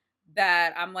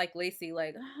that I'm like Lacey,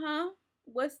 like,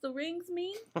 what's the rings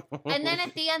mean? And then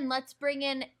at the end, let's bring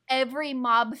in every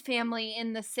mob family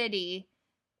in the city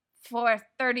for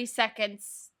 30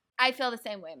 seconds. I feel the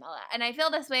same way, Mela. And I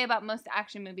feel this way about most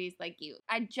action movies like you.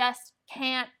 I just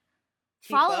can't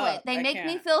follow it. They make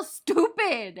me feel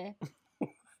stupid.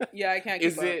 Yeah, I can't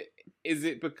keep up. Is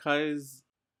it because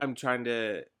I'm trying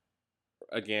to,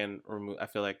 again, remove, I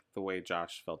feel like the way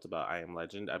Josh felt about I Am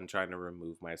Legend, I'm trying to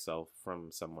remove myself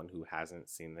from someone who hasn't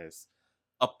seen this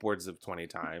upwards of 20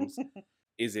 times.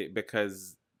 Is it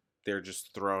because they're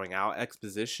just throwing out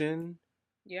exposition?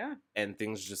 Yeah. And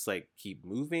things just like keep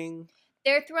moving?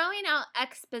 They're throwing out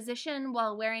exposition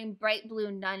while wearing bright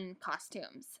blue nun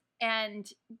costumes and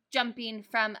jumping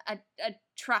from a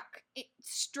truck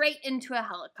straight into a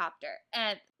helicopter.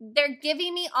 And they're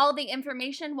giving me all the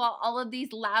information while all of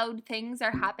these loud things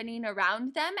are happening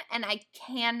around them, and I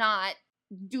cannot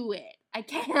do it. I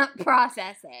can't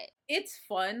process it. It's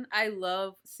fun. I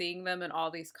love seeing them in all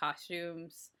these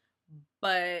costumes.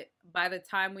 But by the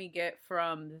time we get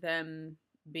from them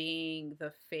being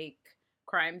the fake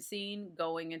crime scene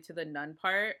going into the nun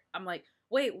part, I'm like,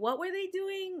 wait, what were they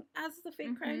doing as the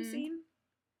fake crime scene?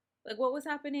 Like, what was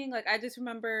happening? Like, I just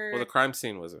remember... Well, the crime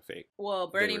scene wasn't fake. Well,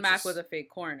 Bernie Mac was a fake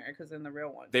coroner, because in the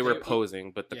real one... They were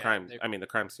posing, but the Yeah, crime... I mean, the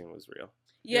crime scene was real.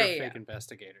 Yeah, They were fake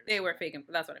investigators. They were fake...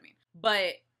 That's what I mean.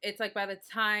 But it's like, by the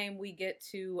time we get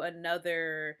to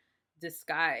another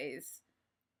disguise,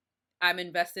 I'm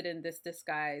invested in this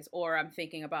disguise, or I'm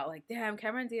thinking about, like, damn,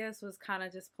 Cameron Diaz was kind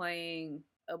of just playing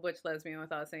a butch lesbian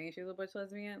without saying she was a butch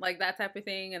lesbian, like that type of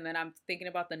thing. And then I'm thinking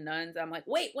about the nuns. I'm like,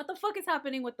 wait, what the fuck is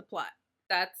happening with the plot?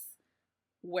 That's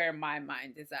where my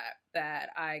mind is at,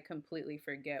 that I completely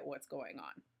forget what's going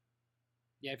on.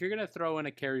 Yeah, if you're gonna throw in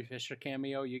a Carrie Fisher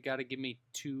cameo, you got to give me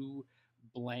 2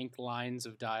 blank lines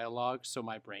of dialogue so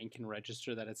my brain can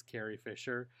register that it's Carrie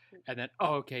Fisher, and then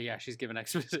okay, yeah, she's giving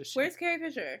exposition. Where's Carrie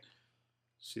Fisher?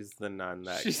 She's the nun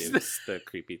that She's gives the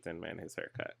creepy thin man his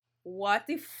haircut. What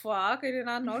the fuck? I did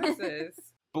not notice this.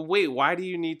 But wait, why do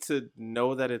you need to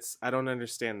know that it's? I don't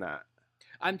understand that.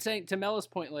 I'm saying to Mella's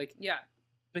point, like, Yeah.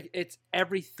 it's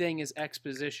everything is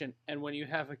exposition, and when you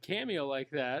have a cameo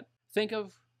like that, think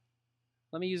of.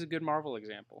 Let me use a good Marvel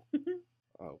example.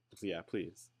 Oh yeah,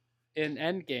 please. In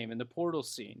Endgame, in the portal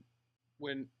scene,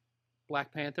 when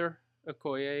Black Panther,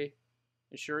 Okoye,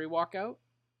 and Shuri walk out,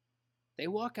 they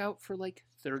walk out for like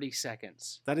 30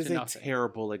 seconds. That is to a nothing.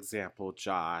 terrible example,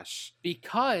 Josh.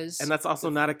 Because And that's also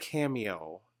not a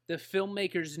cameo. the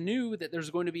filmmakers knew that there's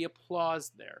going to be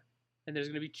applause there, and there's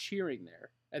going to be cheering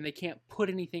there, and they can't put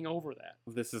anything over that.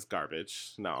 This is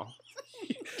garbage. No.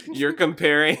 You're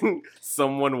comparing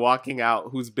someone walking out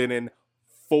who's been in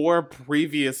 4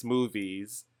 previous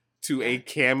movies to a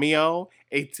cameo,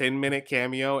 a 10-minute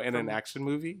cameo in an From- action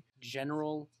movie?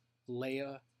 General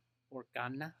Leia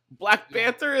Organa. Black Yeah.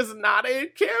 Panther is not a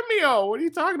cameo. What are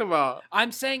you talking about?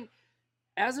 I'm saying,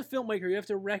 as a filmmaker, you have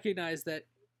to recognize that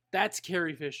that's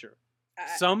Carrie Fisher.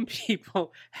 Some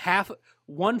people,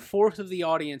 1/4 of the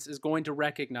audience is going to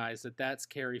recognize that that's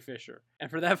Carrie Fisher. And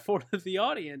for that 1/4 of the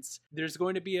audience, there's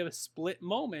going to be a split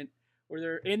moment where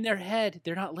they're in their head,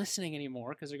 they're not listening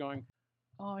anymore because they're going,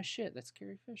 oh shit, that's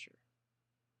Carrie Fisher.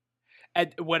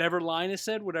 And whatever line is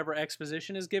said, whatever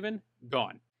exposition is given,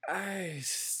 gone. I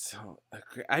just don't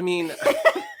agree. I mean,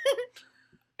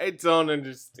 I don't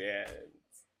understand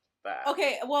that.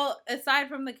 Okay, well, aside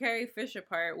from the Carrie Fisher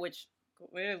part, which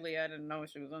clearly I didn't know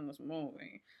she was in this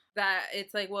movie, that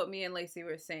it's like what me and Lacey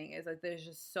were saying is like there's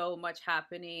just so much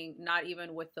happening, not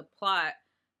even with the plot,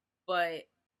 but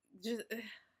just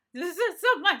there's just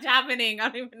so much happening. I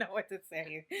don't even know what to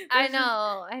say. I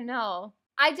know.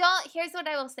 Here's what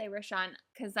I will say, Rashawn,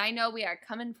 because I know we are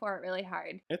coming for it really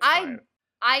hard. It's fine.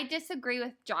 I disagree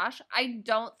with Josh. I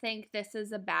don't think this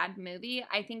is a bad movie.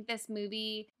 I think this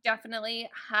movie definitely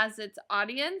has its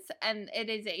audience, and it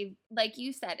is like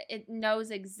you said, it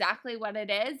knows exactly what it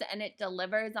is, and it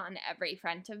delivers on every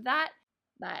front of that,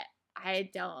 but I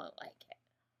don't like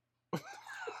it.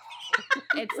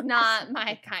 It's not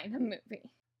my kind of movie.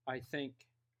 I think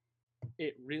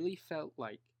it really felt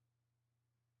like,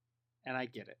 and I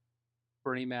get it,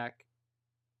 Bernie Mac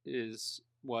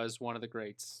was one of the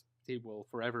greats. He will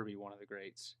forever be one of the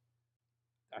greats.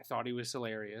 I thought he was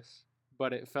hilarious,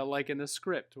 but it felt like in the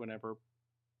script, whenever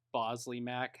Bosley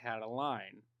Mac had a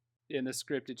line, in the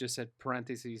script it just said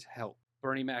parentheses help.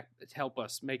 Bernie Mac, help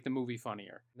us make the movie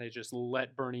funnier. They just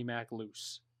let Bernie Mac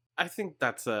loose. I think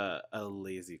that's a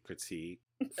lazy critique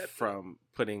from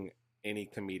putting any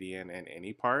comedian in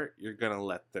any part. You're going to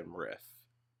let them riff.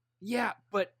 Yeah,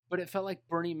 but it felt like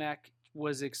Bernie Mac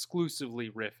was exclusively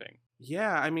riffing.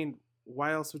 Yeah, I mean,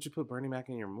 why else would you put Bernie Mac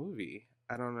in your movie?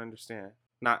 I don't understand.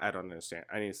 I don't understand.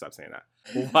 I need to stop saying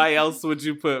that. Why else would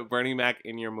you put Bernie Mac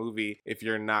in your movie if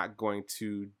you're not going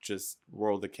to just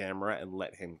roll the camera and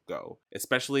let him go?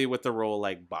 Especially with a role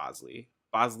like Bosley.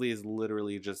 Bosley is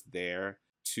literally just there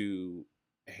to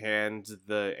hand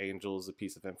the angels a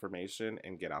piece of information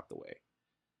and get out the way.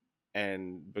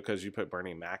 And because you put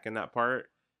Bernie Mac in that part,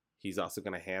 he's also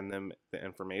going to hand them the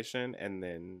information and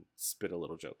then spit a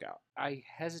little joke out. I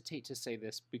hesitate to say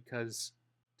this because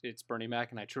it's Bernie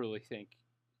Mac, and I truly think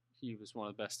he was one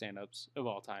of the best stand-ups of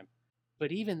all time.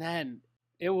 But even then,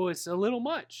 it was a little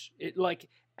much. It like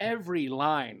every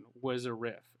line was a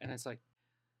riff, and it's like,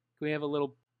 can we have a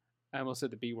little? I almost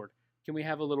said the B word. Can we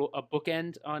have a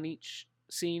bookend on each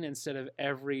scene instead of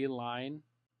every line?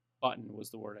 Button was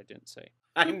the word I didn't say.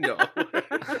 I know.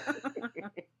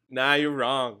 Nah, you're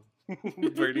wrong.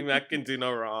 Bernie Mac can do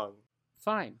no wrong.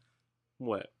 Fine.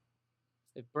 What?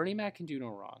 If Bernie Mac can do no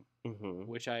wrong, Mm-hmm.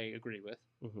 which I agree with,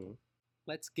 Mm-hmm.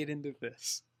 let's get into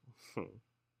this.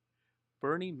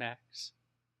 Bernie Mac's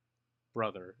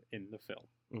brother in the film,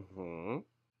 Mm-hmm.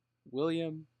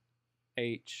 William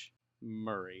H.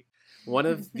 Murray. One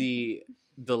of the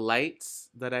delights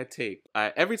that I take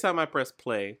every time I press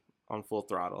play on Full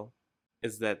Throttle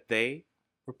is that they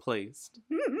replaced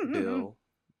Bill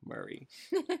Murray.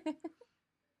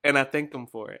 And I thank them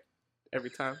for it every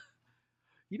time.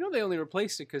 You know they only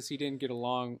replaced it because he didn't get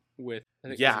along with I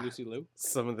think it Yeah. was Lucy Liu.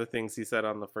 Some of the things he said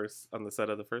on the set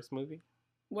of the first movie.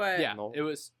 What? Yeah, no. it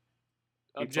was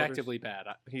He told her objectively bad.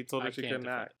 He told her I she can't couldn't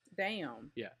defend act.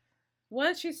 Damn. Yeah.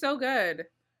 What? She's so good.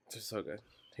 She's so good.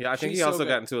 Yeah, I think She's he so also good.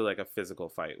 got into like a physical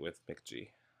fight with Mick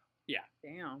G.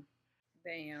 Damn.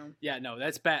 Yeah, no,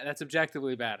 that's bad. That's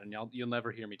objectively bad, and you'll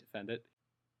never hear me defend it.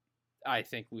 I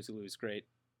think Lucy Liu is great.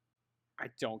 I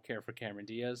don't care for Cameron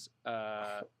Diaz.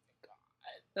 That's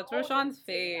Rashawn's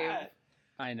fave.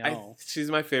 I know. She's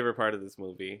my favorite part of this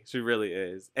movie. She really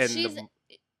is. And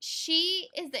She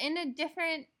is in a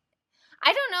different.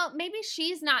 I don't know. Maybe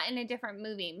she's not in a different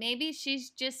movie. Maybe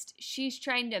she's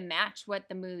trying to match what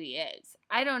the movie is.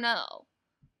 I don't know.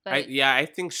 But I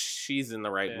think she's in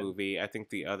the right Yeah. movie. I think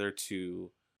the other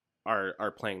two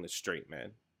are playing the straight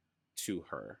man to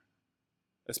her,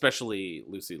 especially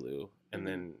Lucy Liu, and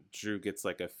then Drew gets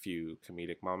like a few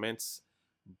comedic moments.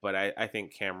 But I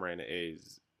think Cameron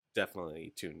is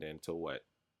definitely tuned into what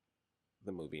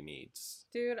the movie needs.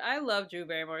 Dude, I love Drew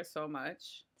Barrymore so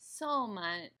much. so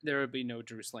much. There would be no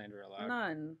Drew slander allowed.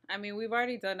 None. I mean, we've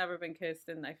already done Never Been Kissed,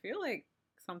 and I feel like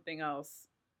something else.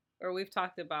 Or we've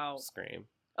talked about. Scream.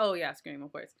 Oh, yeah, Scream,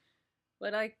 of course.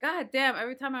 But, like, god damn,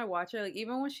 every time I watch her, like,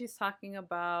 even when she's talking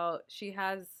about. She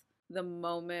has the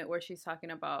moment where she's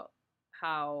talking about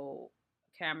how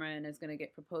Cameron is going to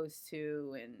get proposed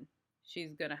to and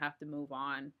she's going to have to move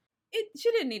on.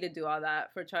 She didn't need to do all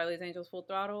that for Charlie's Angels Full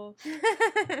Throttle.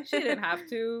 She didn't have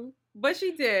to, but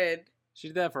she did. She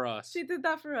did that for us. She did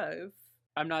that for us.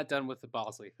 I'm not done with the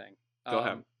Bosley thing. Go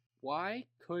ahead. Why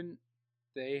couldn't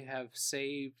they have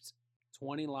saved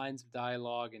 20 lines of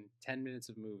dialogue and 10 minutes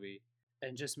of movie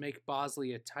and just make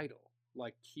Bosley a title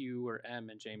like Q or M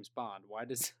in James Bond? Why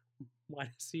does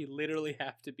he literally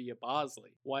have to be a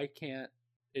Bosley? Why can't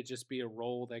it just be a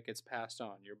role that gets passed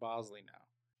on? You're Bosley now.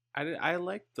 I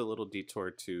like the little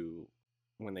detour to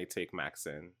when they take Max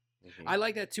in. I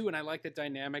like that too, and I like the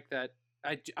dynamic that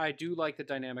I do like the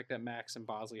dynamic that Max and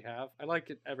Bosley have. I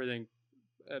like everything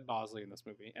Bosley in this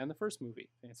movie and the first movie.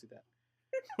 Fancy that.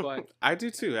 But I do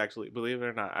too, actually. Believe it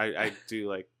or not, I do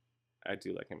like him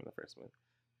in the first movie.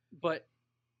 But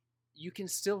you can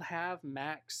still have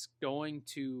Max going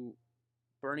to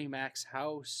Bernie Mac's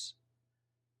house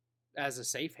as a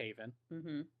safe haven.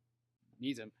 Mm-hmm.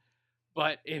 Needs him.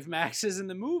 But if Max is in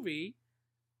the movie,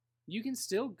 you can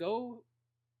still go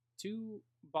to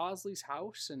Bosley's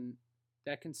house and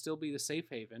that can still be the safe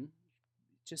haven.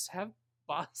 Just have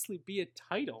Bosley be a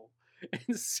title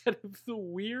instead of the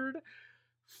weird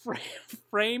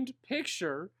framed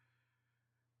picture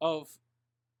of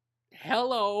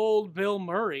hella old Bill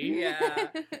Murray. Yeah.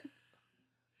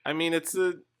 I mean, it's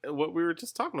what we were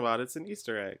just talking about. It's an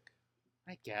Easter egg.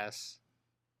 I guess.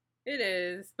 It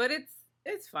is, but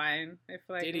it's fine. I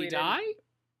feel like Did we he didn't- die?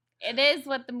 It is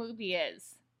what the movie is.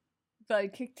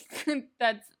 Like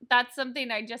that's something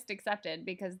I just accepted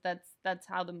because that's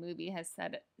how the movie has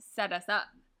set us up.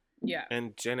 Yeah.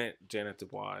 And Janet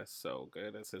Dubois is so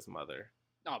good as his mother.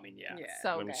 I mean, yeah. Yeah. So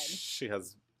I mean, good. she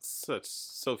has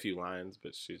so few lines,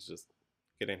 but she's just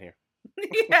get in here.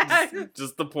 Yeah.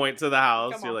 Just the point to the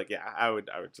house. Come You're on. like, yeah, I would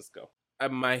just go.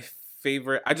 My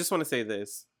favorite. I just want to say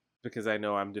this because I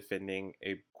know I'm defending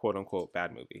a quote unquote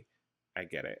bad movie. I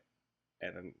get it,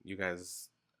 and you guys,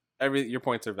 your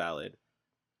points are valid.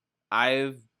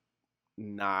 I've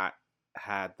not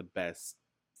had the best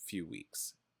few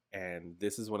weeks, and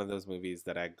this is one of those movies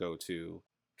that I go to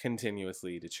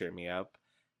continuously to cheer me up.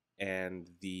 And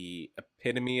the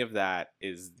epitome of that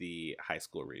is the high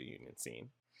school reunion scene.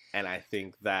 And I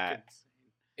think that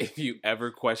if you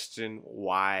ever question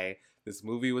why this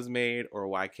movie was made or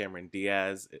why Cameron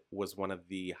Diaz was one of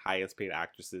the highest paid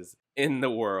actresses in the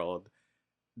world,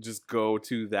 just go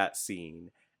to that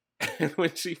scene. And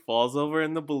when she falls over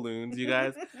in the balloons, you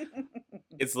guys,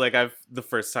 it's like the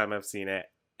first time I've seen it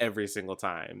every single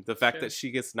time. The fact Sure. that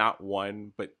she gets not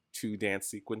one, but 2 dance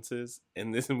sequences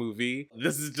in this movie.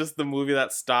 This is just the movie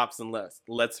that stops and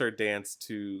lets her dance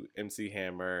to MC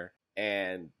Hammer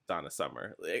and Donna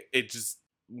Summer. It just,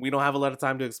 we don't have a lot of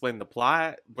time to explain the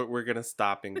plot, but we're going to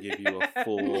stop and give you a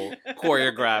full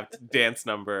choreographed dance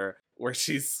number where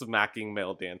she's smacking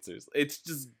male dancers. It's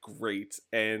just great.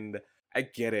 And I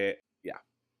get it. Yeah.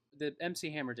 The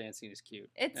MC Hammer dance scene is cute.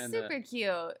 It's and super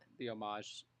cute the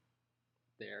homage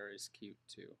there is cute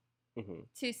too. Mm-hmm.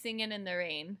 to Singing in the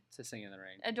Rain. To Sing in the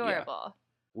Rain. Adorable.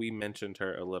 We mentioned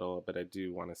her a little, but I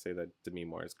do want to say that Demi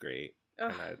Moore is great. Ugh.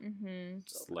 And I Mm-hmm.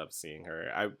 just love seeing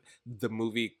her. The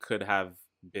movie could have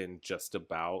been just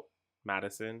about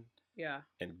Madison Yeah.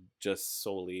 and just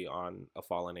solely on a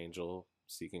fallen angel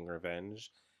seeking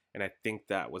revenge. And I think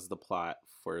that was the plot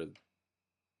for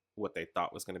what they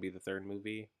thought was going to be the third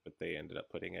movie, but they ended up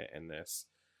putting it in this.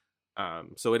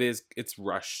 So it's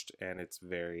rushed and it's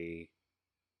very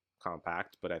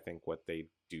compact, but I think what they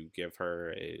do give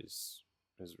her is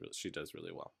really, she does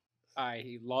really well.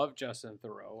 I love Justin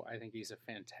Theroux. I think he's a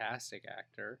fantastic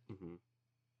actor. Mm-hmm.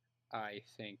 I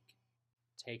think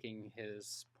taking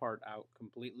his part out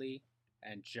completely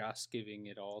and just giving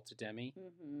it all to Demi,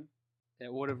 Mm-hmm.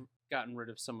 it would have gotten rid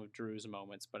of some of Drew's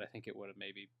moments, but I think it would have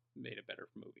maybe made a better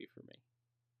movie for me.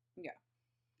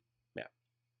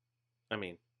 I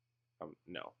mean,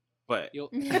 no, but You'll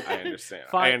I understand.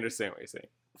 I Fine. understand what you're saying.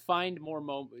 find more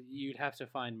you'd have to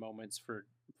find moments for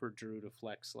Drew to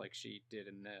flex like she did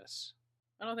in this.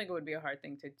 I don't think it would be a hard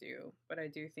thing to do, but I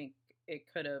do think it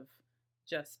could have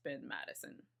just been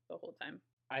Madison the whole time.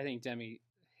 I think Demi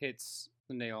hits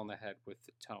the nail on the head with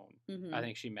the tone. Mhm. I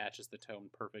think she matches the tone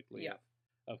perfectly Yeah.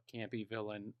 of campy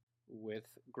villain with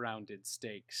grounded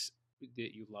stakes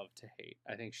that you love to hate.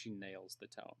 I think she nails the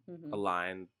tone. Mhm.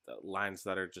 A lines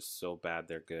that are just so bad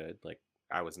they're good. Like,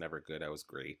 I was never good, I was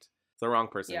great. The wrong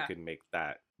person Yeah. could make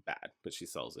that bad, but she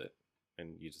sells it,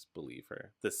 and you just believe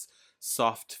her. This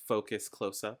soft focus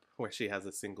close up where she has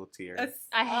a single tear.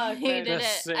 I hated The it. I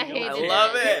single hated I it.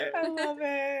 love it. I love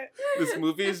it. This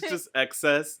movie is just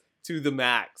excess to the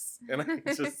max, and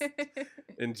I just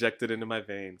inject it into my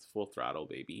veins. Full throttle,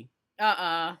 baby.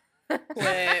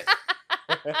 Quit.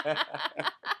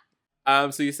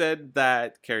 So you said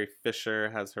that Carrie Fisher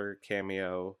has her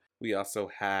cameo. We also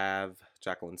have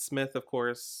Jacqueline Smith, of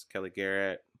course, Kelly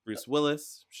Garrett, Bruce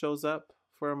Willis shows up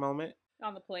for a moment.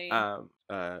 On the plane.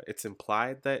 It's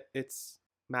implied that it's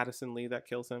Madison Lee that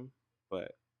kills him,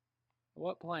 but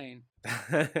What plane?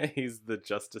 he's the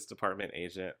Justice Department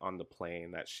agent on the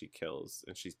plane that she kills,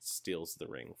 and she steals the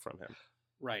ring from him.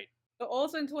 Right. The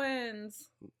Olsen twins.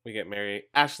 We get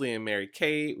Ashley and Mary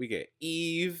Kate. We get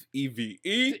Eve, EVE.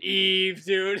 Eve,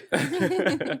 dude.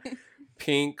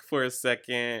 Pink for a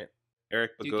second.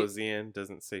 Eric Do you get- Bogosian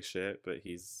doesn't say shit, but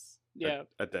he's Yeah.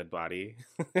 a dead body.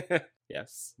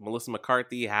 Yes. Melissa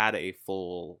McCarthy had a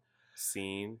full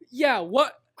scene. Yeah,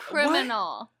 what?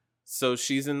 Criminal. So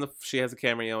she has a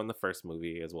cameo in the first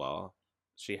movie as well.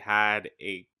 She had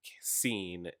a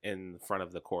scene in front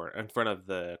of the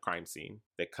crime scene.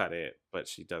 They cut it, but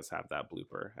she does have that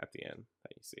blooper at the end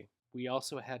that you see. We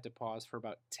also had to pause for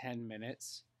about 10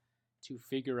 minutes to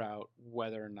figure out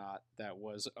whether or not that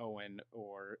was Owen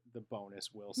or the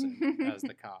bonus Wilson as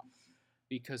the cop.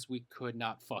 Because we could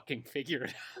not fucking figure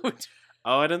it out.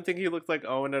 Oh, I didn't think he looked like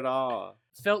Owen at all.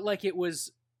 Felt like it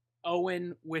was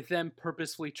Owen with them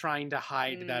purposefully trying to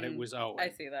hide that it was Owen. I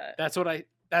see that. That's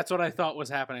what I thought was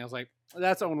happening. I was like,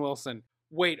 that's Owen Wilson.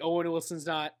 Wait, Owen Wilson's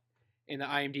not in the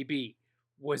IMDb.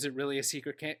 Was it really a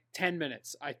secret? 10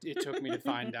 minutes. It took me to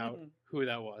find out who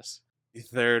that was. The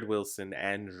third Wilson,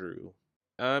 Andrew.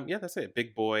 Yeah, that's it.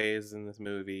 Big Boy is in this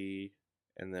movie.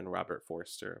 And then Robert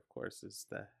Forster, of course, is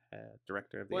the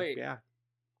director of the Wait. FBI.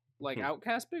 Like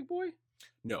Outcast Big Boy?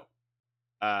 No.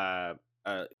 The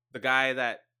guy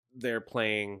that they're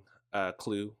playing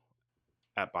Clue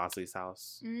at Bosley's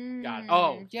house. Got it. Mm.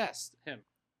 Oh, yes, him.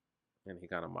 And he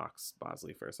kind of mocks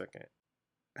Bosley for a second.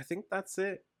 I think that's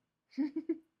it. If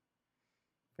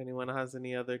anyone has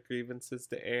any other grievances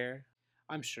to air.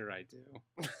 I'm sure I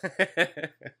do.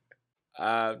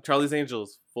 Charlie's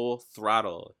Angels, Full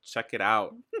Throttle. Check it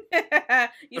out.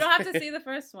 You don't have to see the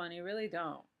first one. You really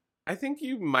don't. I think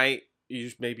you might.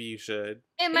 Maybe you should.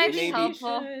 It might be Maybe.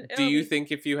 helpful. Do you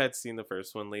think if you had seen the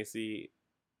first one, Lacey,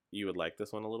 you would like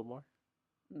this one a little more?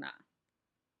 Nah.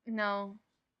 No.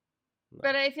 No.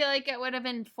 But I feel like it would have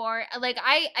been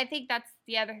I think that's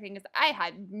the other thing is I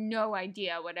had no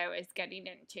idea what I was getting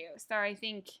into. So I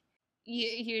think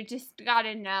you just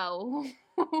gotta know.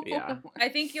 Yeah. I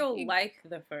think you'll like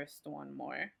the first one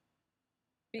more. I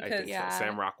Because think so. Yeah.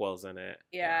 Sam Rockwell's in it.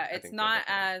 yeah, I it's think not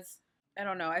they're definitely- as I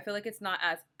don't know. I feel like it's not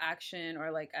as action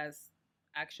or like as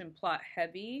action plot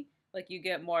heavy. Like you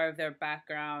get more of their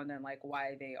background and like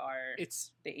why they are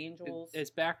It's the angels. its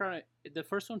background. The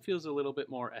first one feels a little bit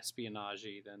more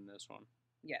espionage-y than this one.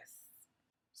 Yes.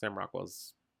 Sam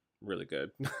Rockwell's really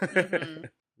good. Mhm.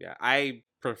 Yeah, I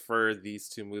prefer these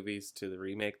two movies to the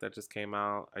remake that just came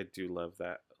out. I do love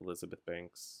that Elizabeth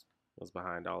Banks was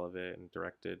behind all of it and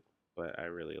directed, but I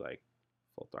really like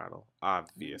Full Throttle,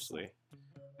 obviously.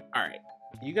 All right,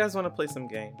 you guys want to play some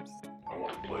games? I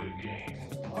want to play a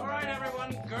game. All right,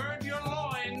 everyone, gird your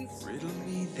loins.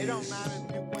 It don't matter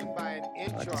if you win by an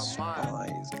inch or a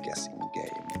mile. guessing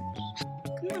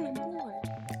game. Come on, I'm bored.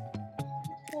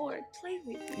 I'm bored. Play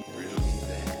with me.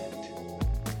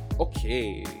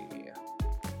 Okay.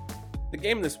 The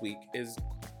game this week is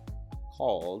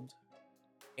called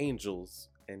Angels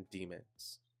and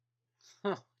Demons.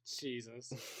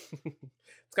 Jesus.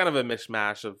 It's kind of a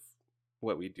mishmash of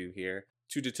what we do here.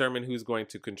 To determine who's going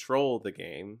to control the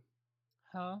game,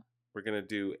 Huh? we're going to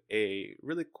do a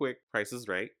really quick Price is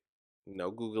Right.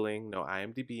 No Googling, no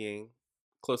IMDbing.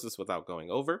 Closest without going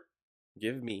over.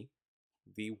 Give me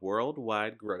the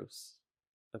worldwide gross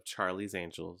of Charlie's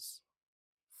Angels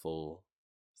Full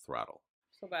Throttle.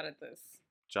 So bad at this.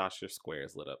 Josh, your square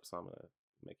is lit up, so I'm going to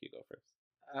make you go first.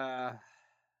 Uh,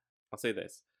 I'll say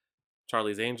this.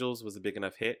 Charlie's Angels was a big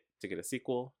enough hit to get a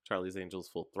sequel. Charlie's Angels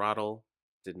Full Throttle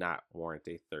did not warrant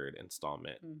a third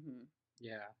installment. Mm-hmm.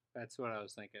 Yeah, that's what I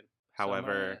was thinking.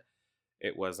 However,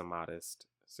 it was a modest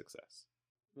success.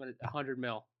 100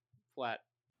 mil flat.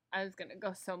 I was gonna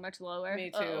go so much lower.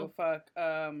 Me too. Uh-oh. Fuck.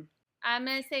 I'm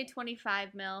gonna say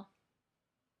 25 mil.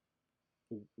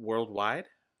 Worldwide?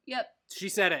 Yep. She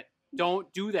said it.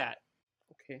 Don't do that.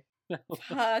 Okay.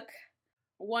 Fuck.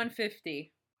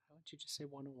 150. Why don't you just say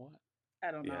 101?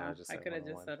 I don't know. Yeah, I just I said could have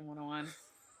just 101.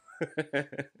 said 101.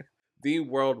 The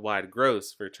worldwide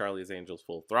gross for Charlie's Angels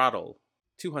Full Throttle,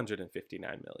 $259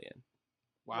 million.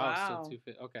 Wow, Wow. still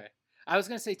 250. Okay. I was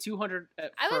going to say 200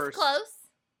 at I was first. close.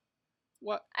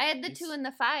 What? I had the 2 and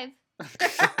the 5.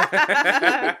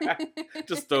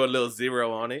 Just throw a little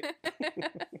zero on it.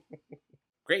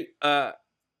 Great.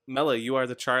 Mela, you are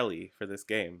the Charlie for this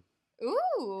game.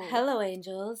 Ooh. Hello,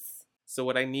 angels. So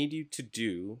what I need you to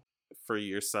do for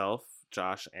yourself,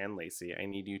 Josh and Lacey, I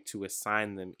need you to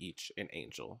assign them each an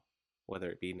angel, whether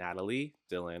it be Natalie,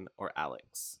 Dylan, or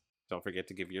Alex. Don't forget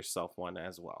to give yourself one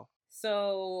as well.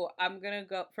 So I'm gonna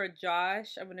go for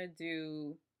Josh. I'm gonna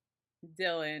do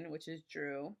Dylan, which is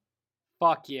Drew,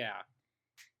 Fuck yeah.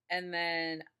 and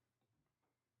then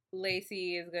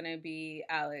Lacey is gonna be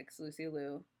Alex, Lucy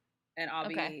Liu, and I'll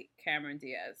Okay. be Cameron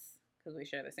Diaz because we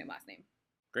share the same last name.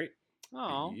 Great.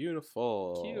 Oh.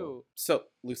 Beautiful. Cute. So,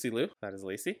 Lucy Liu, that is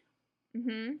Lacey.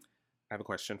 Mm-hmm. I have a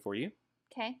question for you.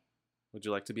 Okay. Would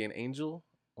you like to be an angel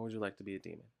or would you like to be a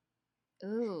demon?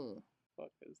 Ooh.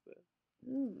 Fuck is this?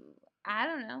 Ooh. I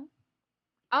don't know.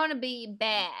 I want to be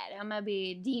bad. I'm gonna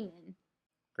be a demon.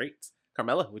 Great.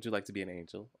 Carmela, would you like to be an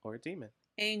angel or a demon?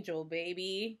 Angel,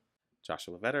 baby.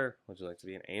 Joshua Vetter, would you like to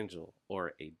be an angel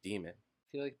or a demon? I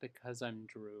feel like because I'm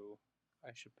Drew, I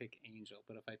should pick Angel.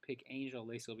 But if I pick Angel,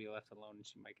 Lacey will be left alone and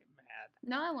she might get mad.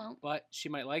 No, I won't. But she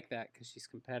might like that because she's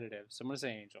competitive. So I'm going to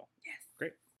say Angel.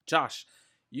 Great. Josh,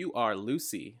 you are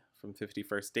Lucy from 50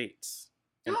 First Dates,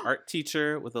 an art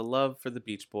teacher with a love for the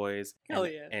Beach Boys Hell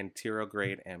and yeah.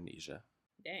 anterograde amnesia,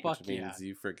 Dang. Fuck which yeah. means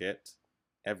you forget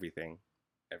everything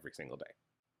every single day.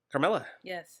 Carmela,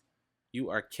 Yes. you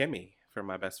are Kimmy from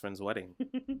My Best Friend's Wedding.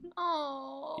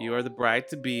 Oh. You are the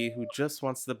bride-to-be who just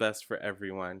wants the best for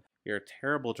everyone. You're a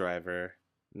terrible driver,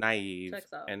 naive,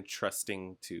 Checks out. and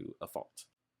trusting to a fault.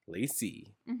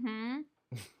 Lacey, Mm-hmm.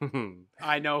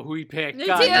 I know who he picked. Me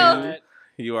God too. damn it.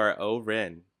 you are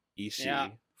O-Ren Ishii Yeah.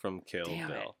 from Kill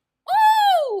Damn it. Bill.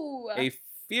 Ooh. A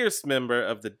fierce member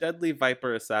of the Deadly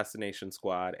Viper Assassination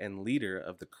Squad and leader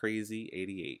of the Crazy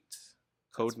 88. That's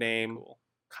fucking Codename cool.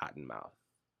 Cottonmouth.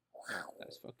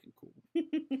 That's fucking cool.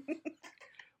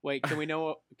 Wait, can we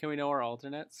know our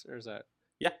alternates, or is that?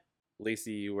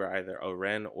 Lacey, you were either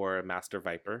O-Ren or Master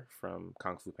Viper from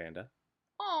Kung Fu Panda.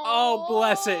 Oh,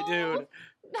 bless it, dude.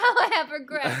 Now I have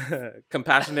regret.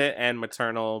 Compassionate and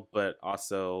maternal, but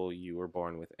also you were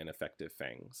born with ineffective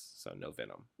fangs, so no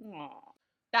venom. Aw.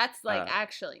 That's like Uh,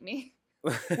 actually me.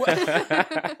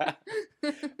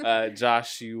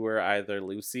 Josh, you were either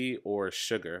Lucy or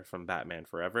Sugar from Batman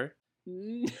Forever,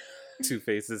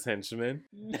 Two-Face's henchman.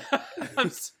 I'm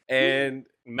s- And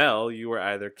Mel, you were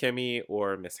either Kimmy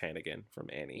or Miss Hannigan from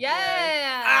Annie.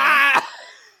 Yeah. Ah!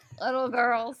 Little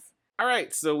girls. All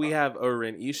right, so we have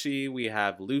O-Ren Ishii, we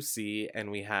have Lucy, and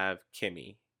we have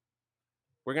Kimmy.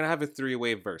 We're gonna have a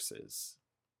three-way versus.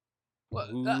 What?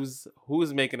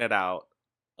 Who's making it out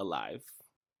alive?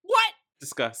 What?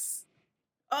 Discuss.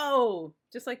 Oh,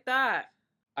 just like that.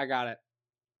 I got it.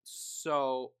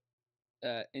 So,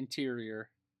 interior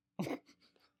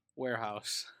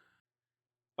warehouse.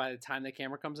 By the time the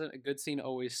camera comes in, a good scene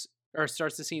always or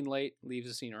starts the scene late, leaves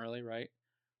the scene early, right?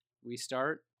 We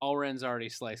start. Allren's already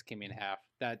sliced Kimmy in half.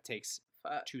 That takes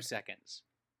Fuck. 2 seconds.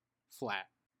 Flat.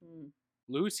 Mm.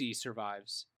 Lucy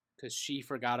survives because she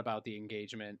forgot about the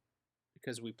engagement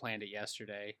because we planned it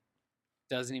yesterday.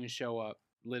 Doesn't even show up.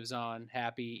 Lives on,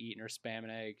 happy, eating her spam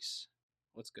and eggs.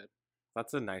 What's good?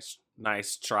 That's a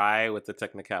nice try with the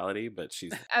technicality, but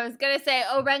she's I was gonna say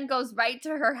O-Ren goes right to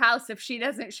her house if she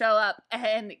doesn't show up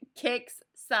and kicks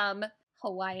some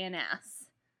Hawaiian ass.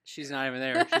 She's not even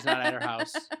there. She's not at her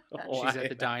house. She's at the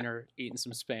Hawaiian. diner eating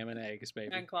some spam and eggs,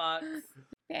 baby. And clocks.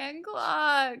 Fan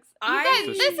clocks. I- You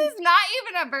guys, this is not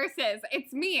even a versus.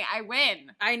 It's me. I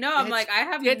win. I know. I'm It's- like, I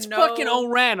have It's no... fucking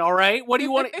Oren, all right? What do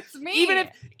you want? It's me.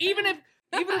 Even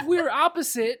if we were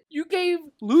opposite, you gave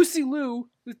Lucy Liu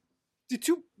the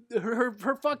two her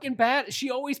fucking bad. She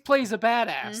always plays a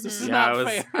badass. This is not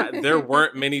fair. there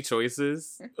weren't many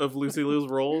choices of Lucy Liu's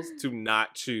roles to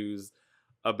not choose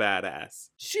a badass.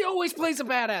 She always plays a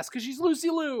badass because she's Lucy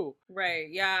Liu. Right.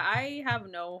 Yeah, I have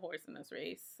no horse in this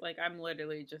race. Like, I'm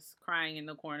literally just crying in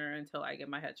the corner until I get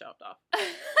my head chopped off.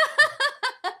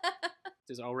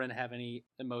 Does Oren have any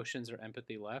emotions or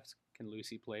empathy left? Can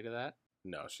Lucy play to that?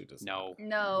 No, she doesn't. No.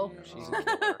 No. She's a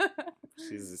killer.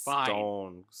 She's a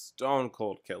Fine. stone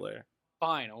cold killer.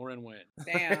 Fine, Oren win.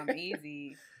 Damn,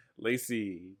 easy.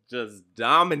 Lacey just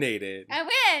dominated. I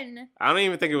win. I don't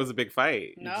even think it was a big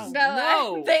fight. You No. just-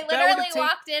 No, They that literally would've taken-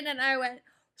 walked in and I went.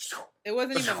 It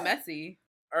wasn't even messy.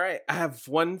 All right, I have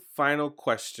one final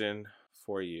question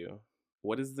for you.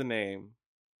 What is the name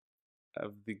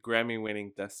of the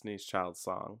Grammy-winning Destiny's Child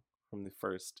song from the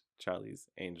first Charlie's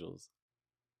Angels?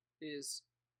 Is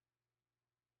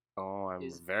Oh, I'm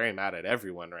Is- very mad at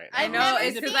everyone right now. I I've know, never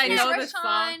it's seen 'cause I it, know this song.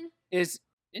 Rashawn. is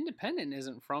Independent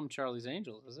isn't from Charlie's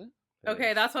Angels, is it?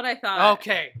 Okay, that's what I thought.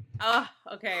 Okay. Oh,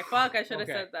 okay. Fuck, I should have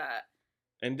Okay. said that.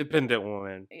 Independent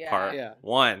Woman, Yeah. part Yeah.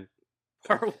 1.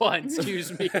 Part 1,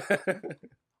 excuse me.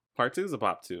 Part 2 is a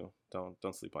pop too. Don't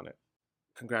sleep on it.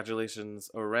 Congratulations,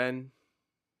 Oren.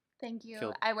 Thank you.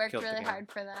 Killed- I worked killed the really game.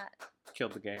 hard for that.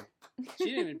 Killed the game. She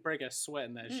didn't even break a sweat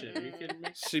in that shit. Are you kidding me?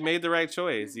 She made the right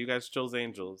choice. You guys chose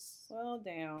Angels. Well,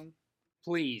 damn.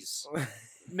 Please.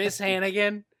 Miss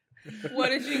Hannigan?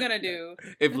 What is she gonna do?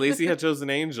 If Lacey had chosen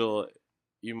Angel,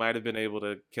 you might have been able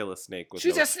to kill a snake with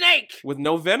She's no, a snake! with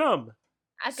no venom.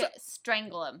 I could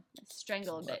strangle him.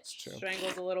 Strangle a That's bitch. true. Strangle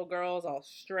the little girls, I'll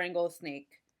strangle a snake.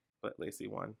 But Lacey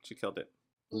won. She killed it.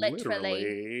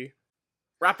 Literally.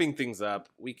 Wrapping things up,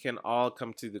 we can all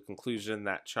come to the conclusion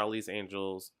that Charlie's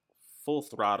Angels Full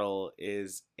Throttle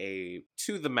is a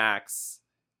to the max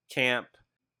camp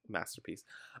masterpiece.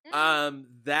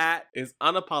 That is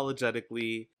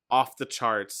unapologetically off the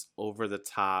charts, over the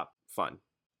top fun.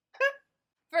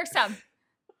 First time.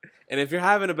 And if you're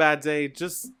having a bad day,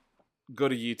 just go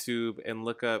to YouTube and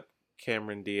look up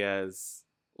Cameron Diaz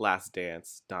Last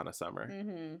Dance, Donna Summer.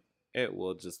 Mm-hmm. It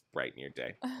will just brighten your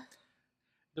day.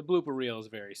 The blooper reel is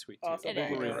very sweet too. Also The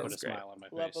very blooper reel good. put a That's great. smile on my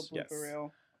Love a face. blooper yes.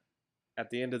 reel. At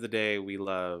the end of the day, we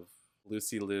love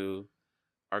Lucy Liu,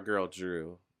 our girl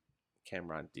Drew,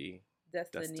 Cameron D,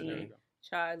 Destiny. Destiny.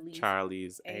 Charlie's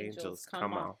Charlie's Angels, Angels, come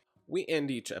come on. on. We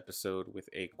end each episode with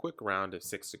a quick round of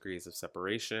 6 degrees of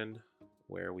separation,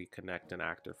 where we connect an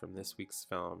actor from this week's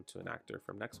film to an actor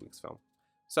from next week's film.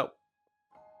 So,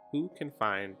 who can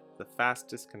find the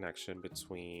fastest connection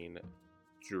between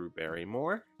Drew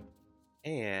Barrymore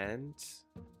and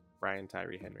Brian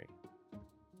Tyree Henry?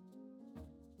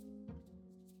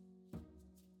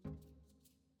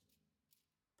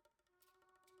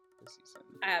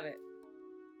 I have it.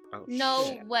 Oh, No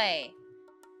shit. way.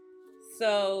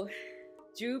 So,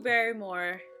 Drew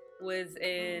Barrymore was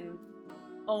in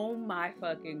Oh My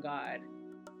Fucking God.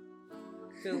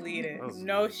 Deleted. That was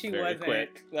No, she very wasn't.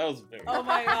 quick. That was very Oh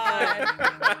my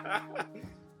god.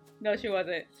 No, she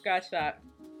wasn't. Scratch that.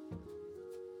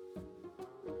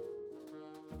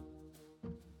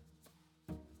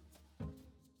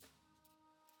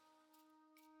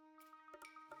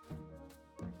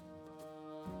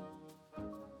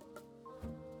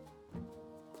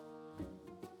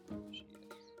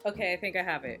 Okay, I think I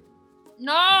have it.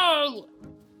 No!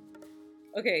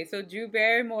 Okay, so Drew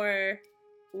Barrymore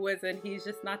was in He's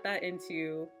Just Not That Into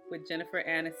You with Jennifer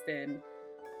Aniston,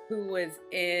 who was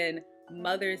in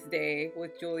Mother's Day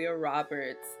with Julia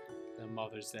Roberts, The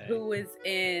Mother's Day. who was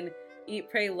in Eat,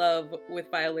 Pray, Love with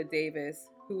Viola Davis,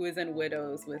 who was in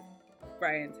Widows with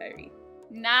Brian Tyree.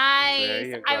 There Nice.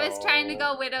 you I was trying to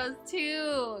go. go Widows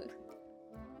too.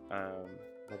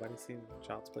 Nobody seen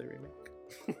Child's Play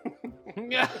remake?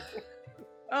 Yeah.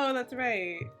 Oh, that's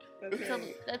right. That's That's a,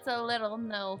 right. that's a little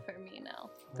no for me now.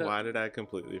 Why did I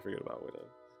completely forget about Widow?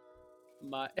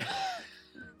 My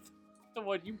the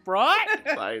one you brought?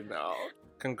 I know.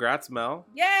 Congrats, Mel.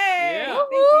 Yay! Yeah.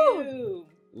 Thank Woohoo! you.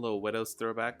 Little Widows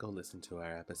throwback. Go listen to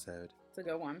our episode. It's a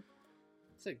good one.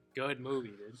 It's a good movie,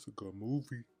 dude. It's a good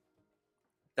movie.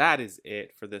 That is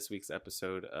it for this week's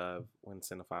episode of When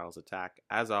Cinephiles Attack.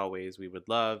 As always, we would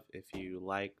love if you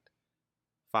liked,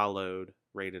 followed,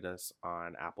 rated us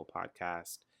on Apple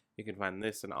Podcast. You can find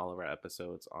this and all of our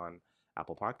episodes on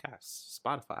Apple Podcasts,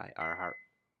 Spotify, our heart.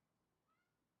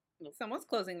 Someone's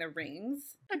closing their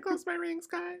rings. I close my rings,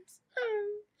 guys.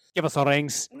 Give us the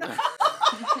rings.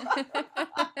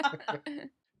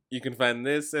 You can find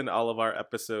this and all of our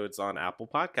episodes on Apple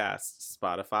Podcasts,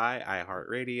 Spotify,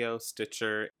 iHeartRadio,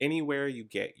 Stitcher, anywhere you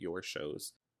get your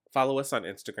shows. Follow us on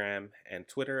Instagram and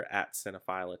Twitter at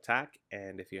Cinephile Attack.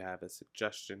 And if you have a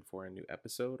suggestion for a new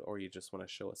episode or you just want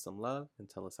to show us some love and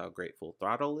tell us how great Full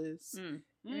Throttle is,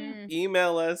 Mm.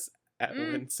 email us at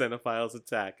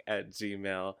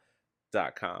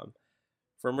whencinephilesattack@gmail.com.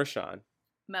 From Rashawn.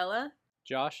 Mella?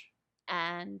 Josh?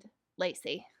 And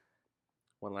Lacey.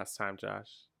 One last time,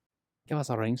 Josh. Give us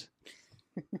the rings.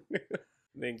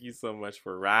 Thank you so much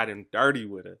for riding dirty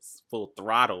with us. Full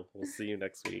throttle. We'll see you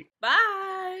next week.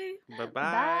 Bye. Bye-bye.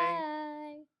 Bye.